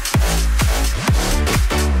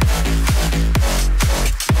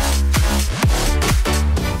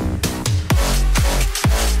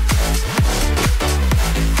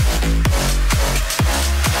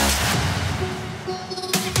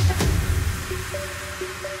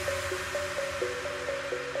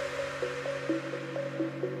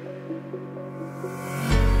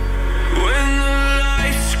 When the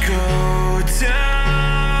lights go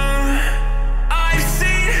down, I've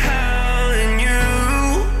seen hell in you,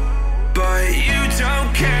 but you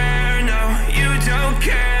don't care, no, you don't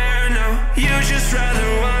care, no. You just rather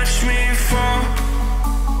watch me fall.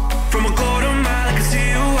 From a quarter mile, I can see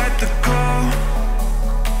you at the call.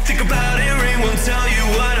 Think about it, ring won't tell you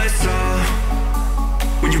what I saw.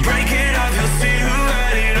 When you break it off, you'll see who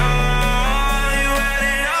had it all. You had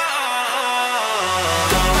it all.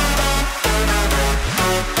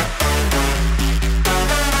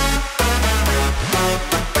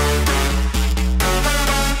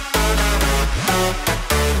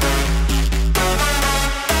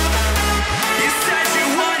 You said you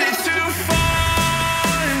wanted to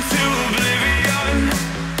fall into oblivion.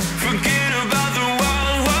 Forget about the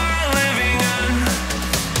wild world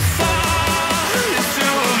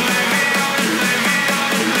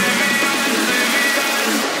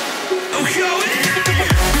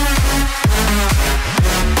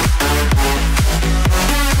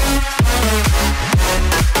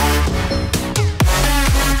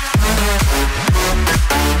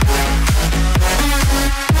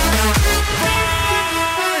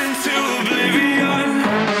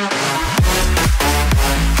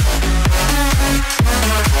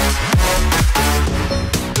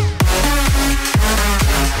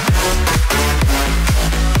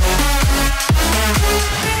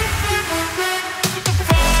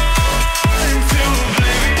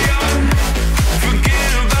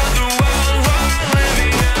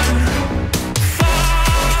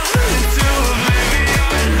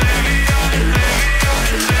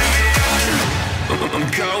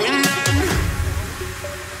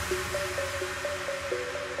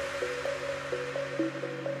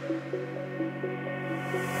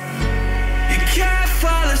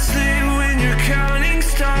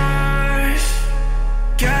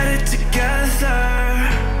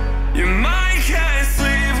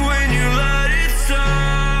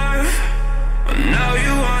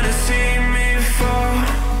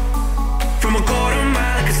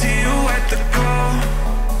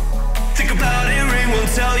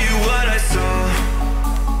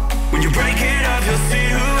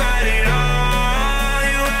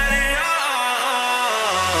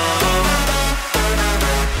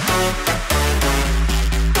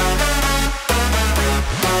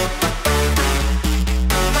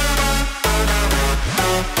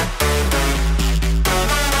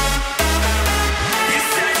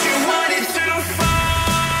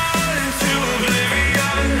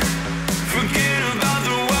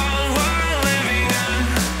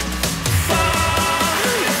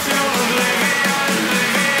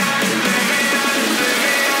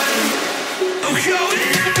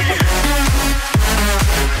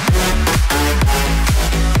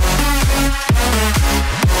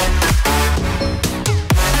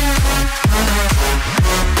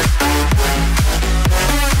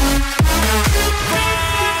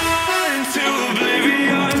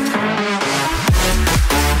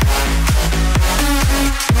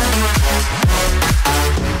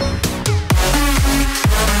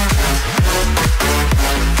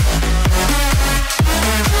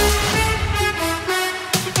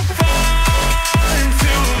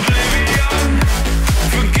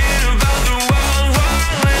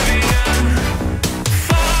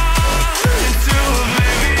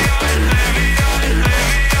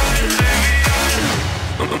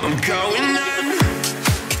I'm going on.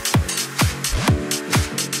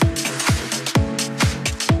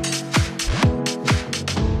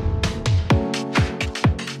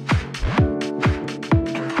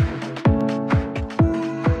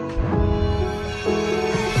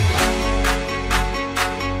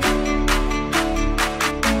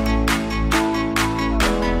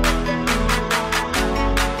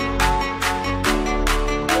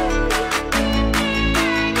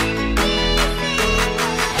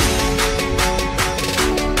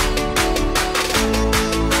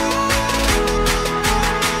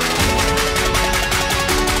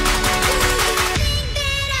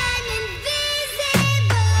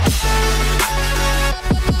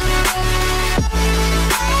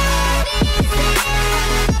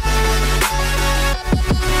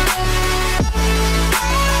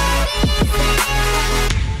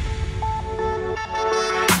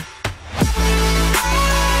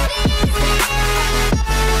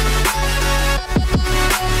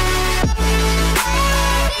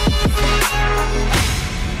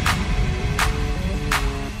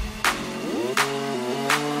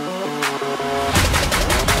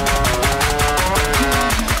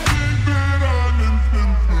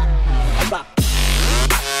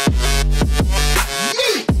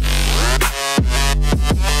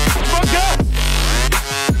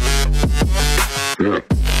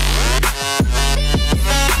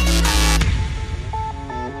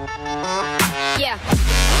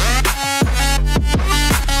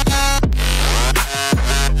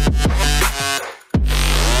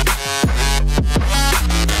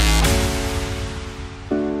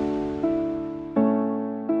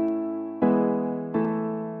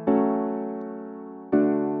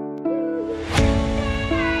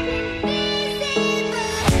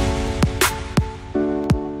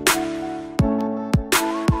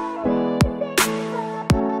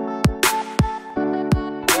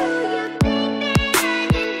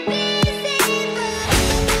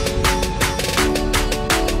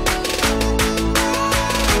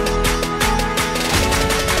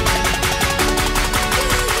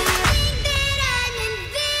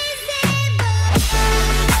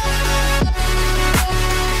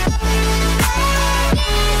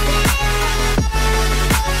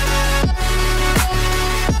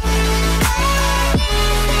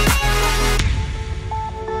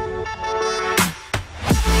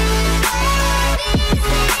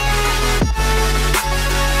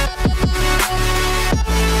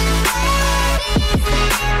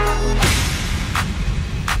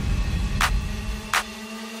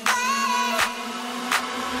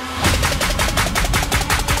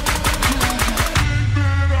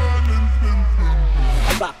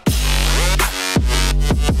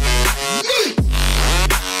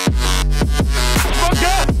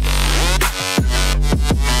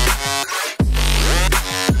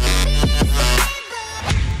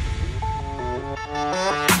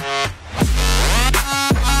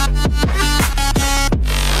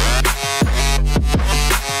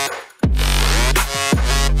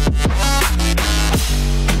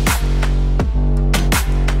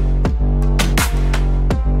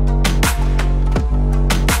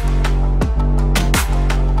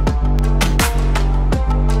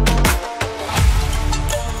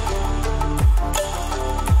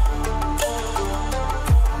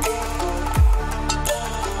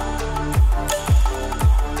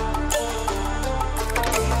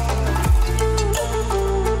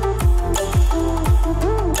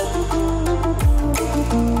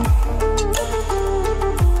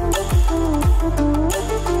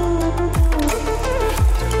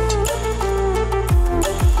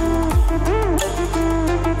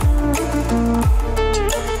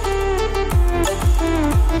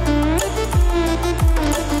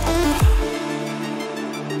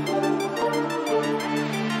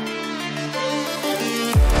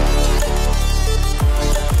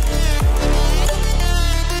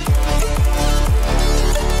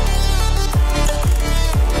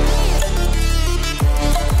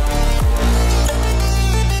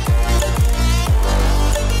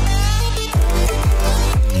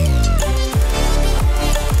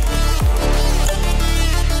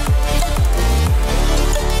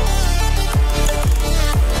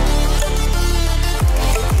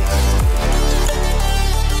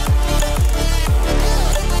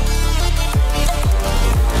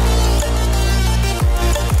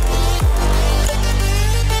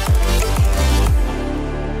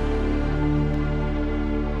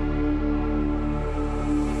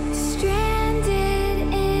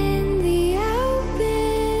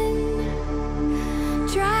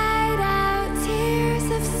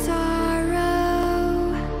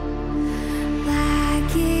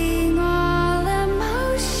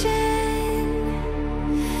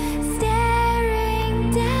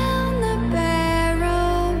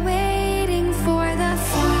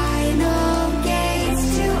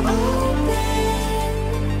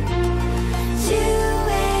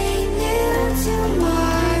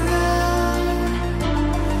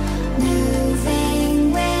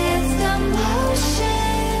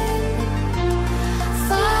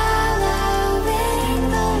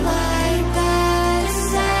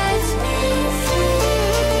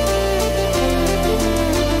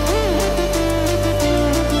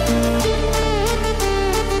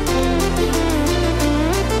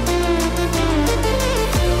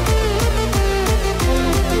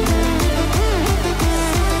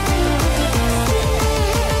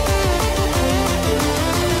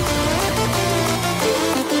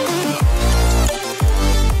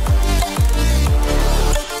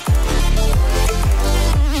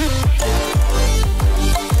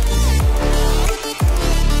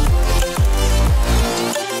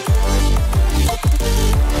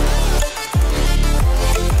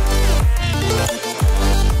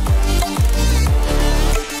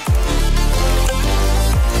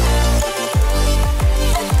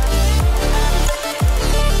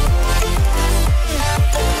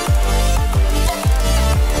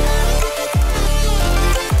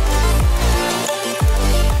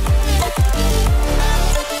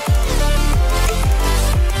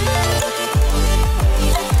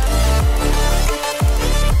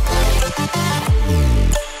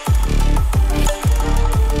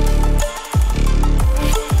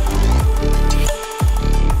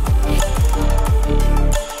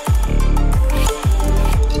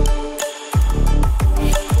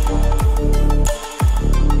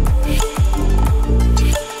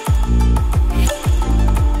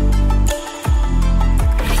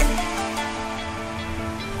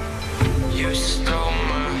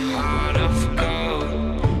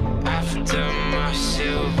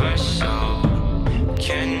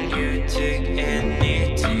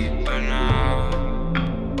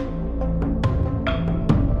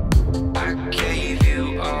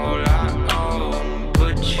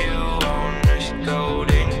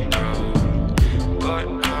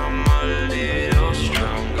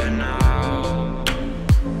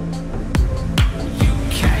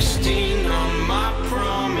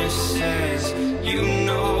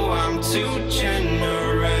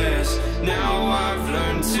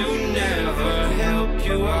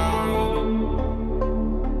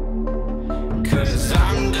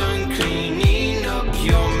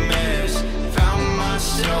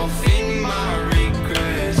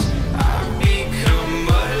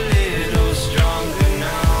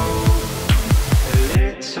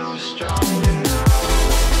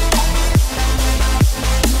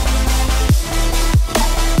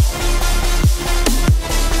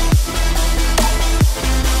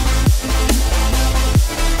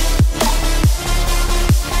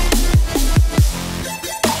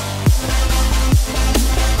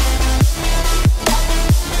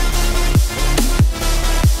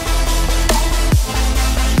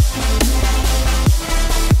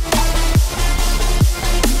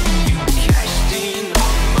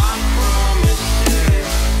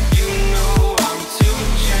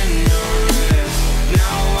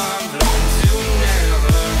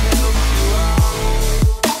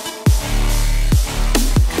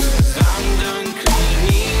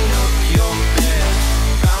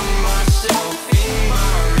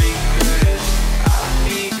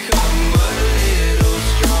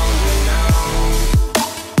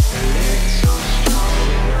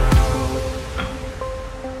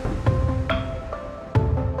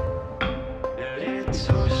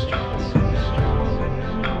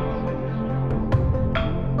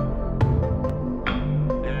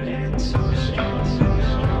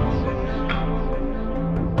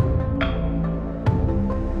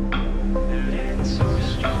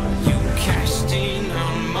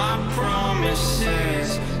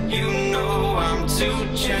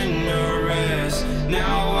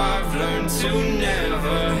 to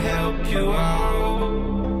never help you out,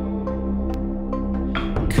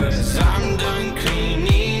 'cause I'm done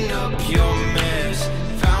cleaning up your mess.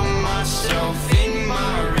 Found myself in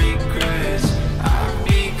my regrets. I've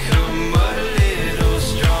become a little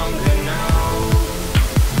stronger now,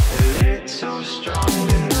 a little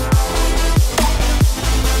stronger now.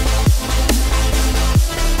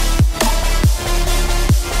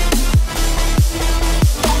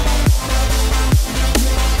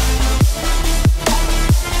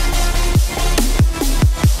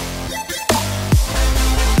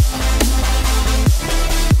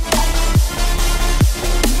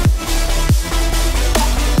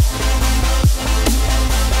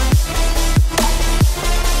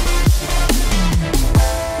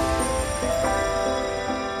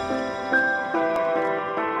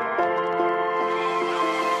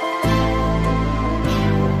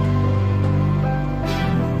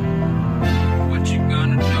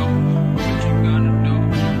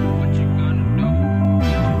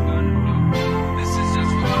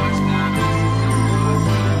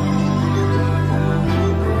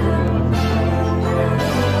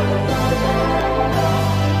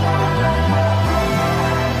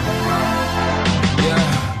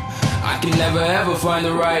 Find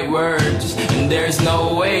the right words, and there's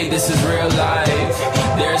no way this is real life.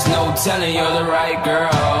 There's no telling you're the right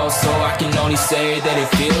girl, so I can only say that it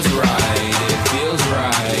feels right. It feels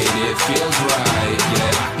right, it feels right.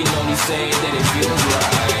 Yeah, I can only say that it feels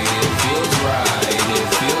right. It feels right, it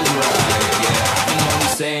feels right. Yeah, I can only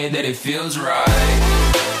say that it feels right.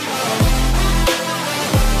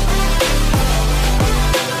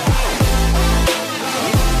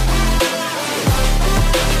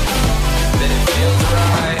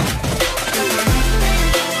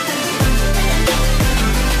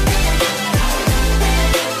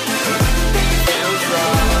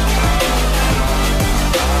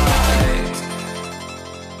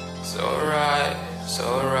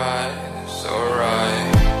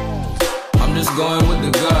 Going with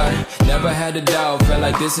the gut, never had a doubt, felt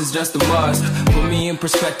like this is just a must. Put me in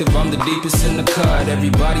perspective, I'm the deepest in the cut.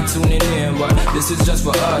 Everybody tuning in, but this is just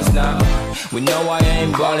for us now. We know I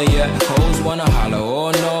ain't ballin' yet, hoes wanna holler,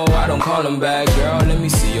 oh no, I don't call them back. Girl, let me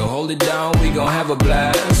see you hold it down, we gon' have a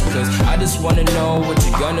blast. Cause I just wanna know what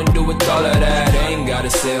you gonna do with all of that. Ain't gotta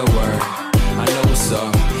say a word, I know what's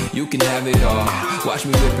up, you can have it all. Watch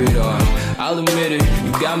me rip it off, I'll admit it,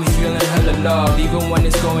 you got me feeling hella love. Even when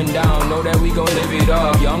it's going down, know that we gon' live it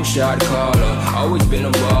up. Young shot caller, always been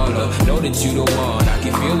a baller. Know that you the one, I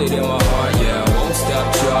can feel it in my heart. Yeah, I won't stop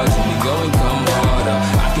charging me, go and come harder.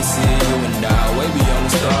 I can see you and I, way beyond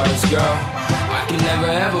the stars, girl. I can never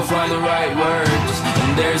ever find the right words,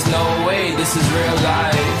 and there's no way this is real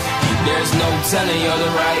life. There's no telling you're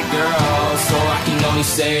the right girl, so I can only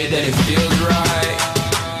say that it feels right.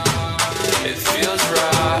 It feels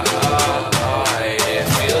right. It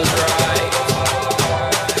feels right.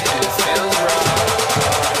 It feels right.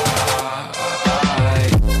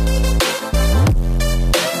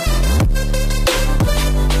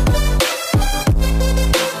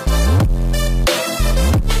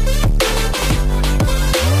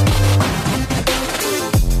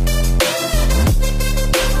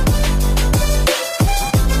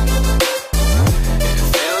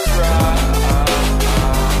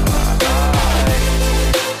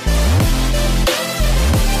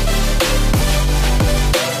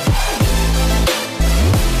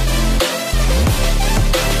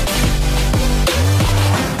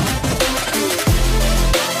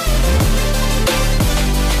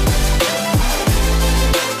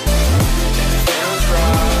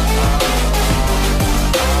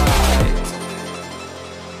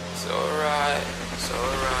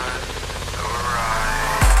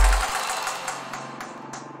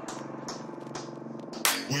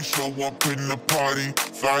 show up in the party,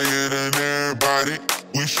 flyer than everybody.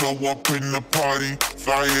 We show up in the party,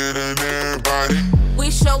 flyer than everybody.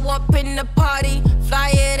 We show up in the party,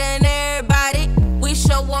 flyer than everybody. We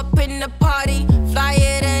show up in the party,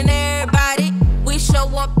 flyer than everybody. We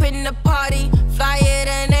show up in the party, flyer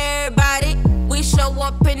than everybody. We show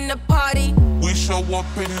up in the party. We show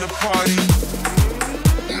up in the party.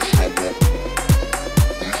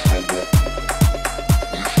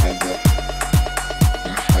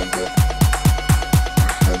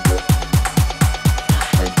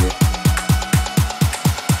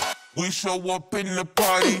 We show up in the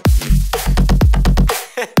party.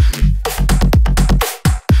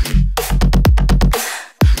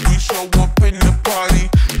 We show up in the party.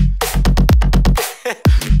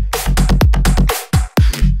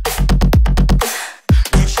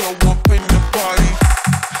 We show up in the party.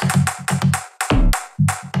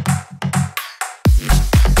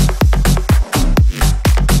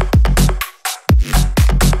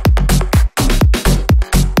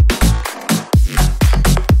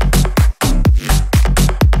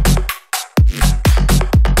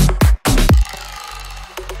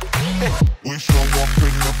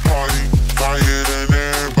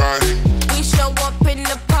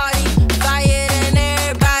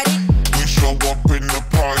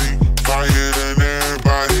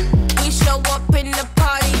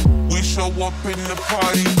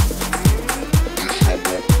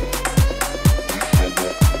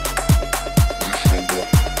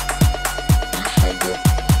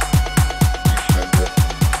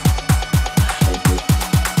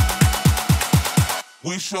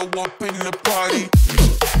 show up in the party.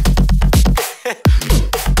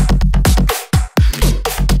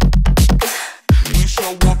 We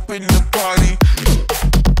show up in the party.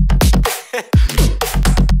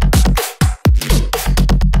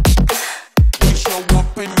 We show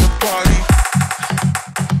up in the party.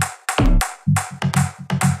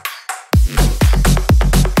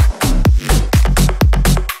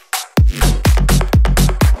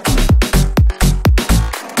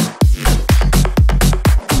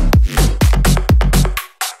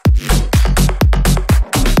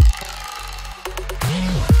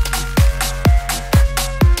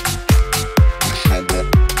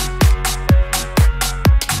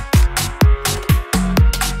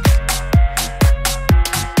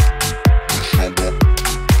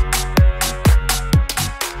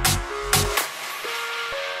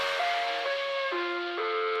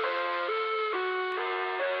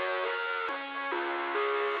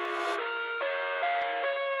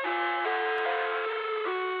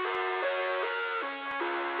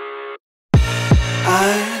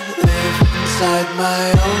 I live inside my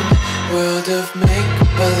own world of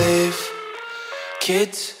make-believe.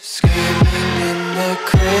 Kids screaming in their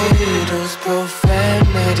cradles,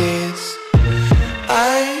 profanities.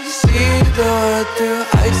 I see the world through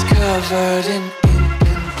ice covered in ink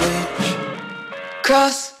and bleach.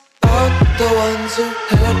 Cross out the ones who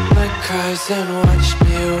heard my cries and watched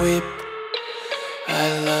me weep.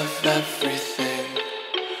 I love everything.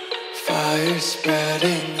 Fire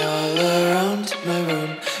spreading all around my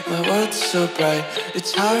room. My world's so bright,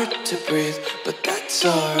 it's hard to breathe, but that's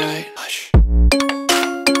alright. Hush.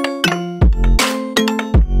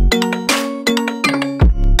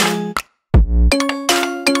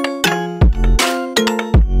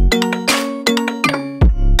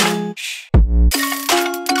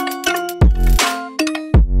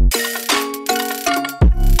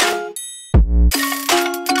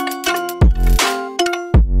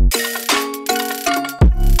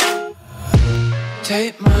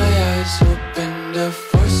 Take my eyes open to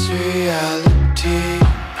force reality.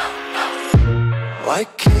 Why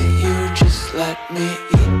can't you just let me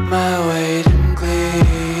eat my weight in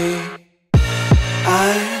glee?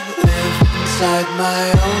 I live inside my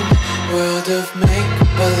own world of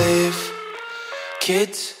make-believe.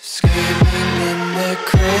 Kids screaming in their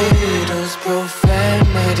cradles,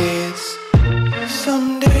 profanities.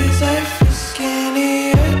 Some days I feel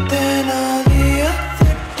skinnier than all the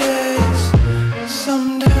other days.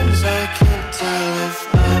 Sometimes I can't tell if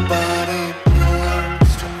my body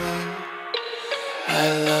belongs to me. I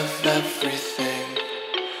love everything.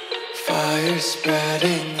 Fire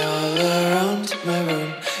spreading all around my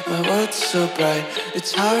room. My world's so bright,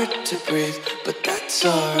 it's hard to breathe, but that's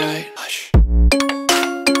alright. Hush.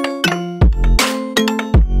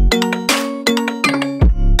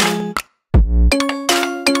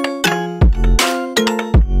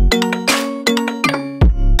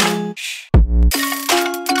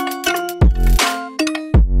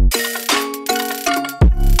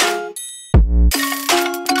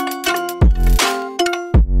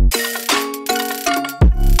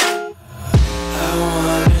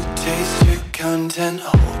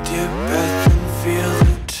 Hold your breath and feel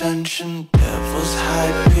the tension. Devils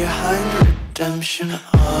hide behind redemption.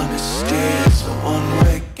 Honesty is a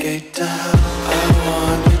one-way gate to hell. I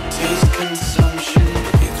wanna taste consumption.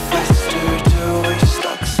 Breathe faster to waste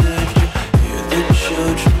oxygen. Hear the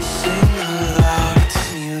children sing aloud. It's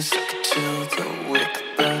music till the wick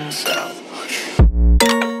burns out.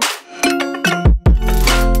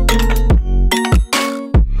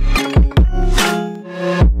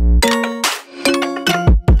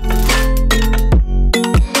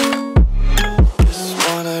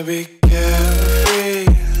 Be carefree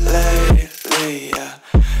lately, yeah.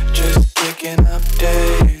 Just picking up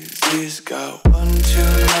daisies. Got one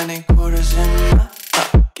too many quarters in my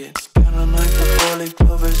pocket. Spinning like the four-leaf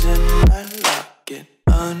clovers in my locket.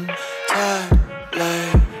 Untied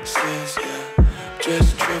laces, yeah.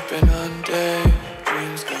 Just tripping up.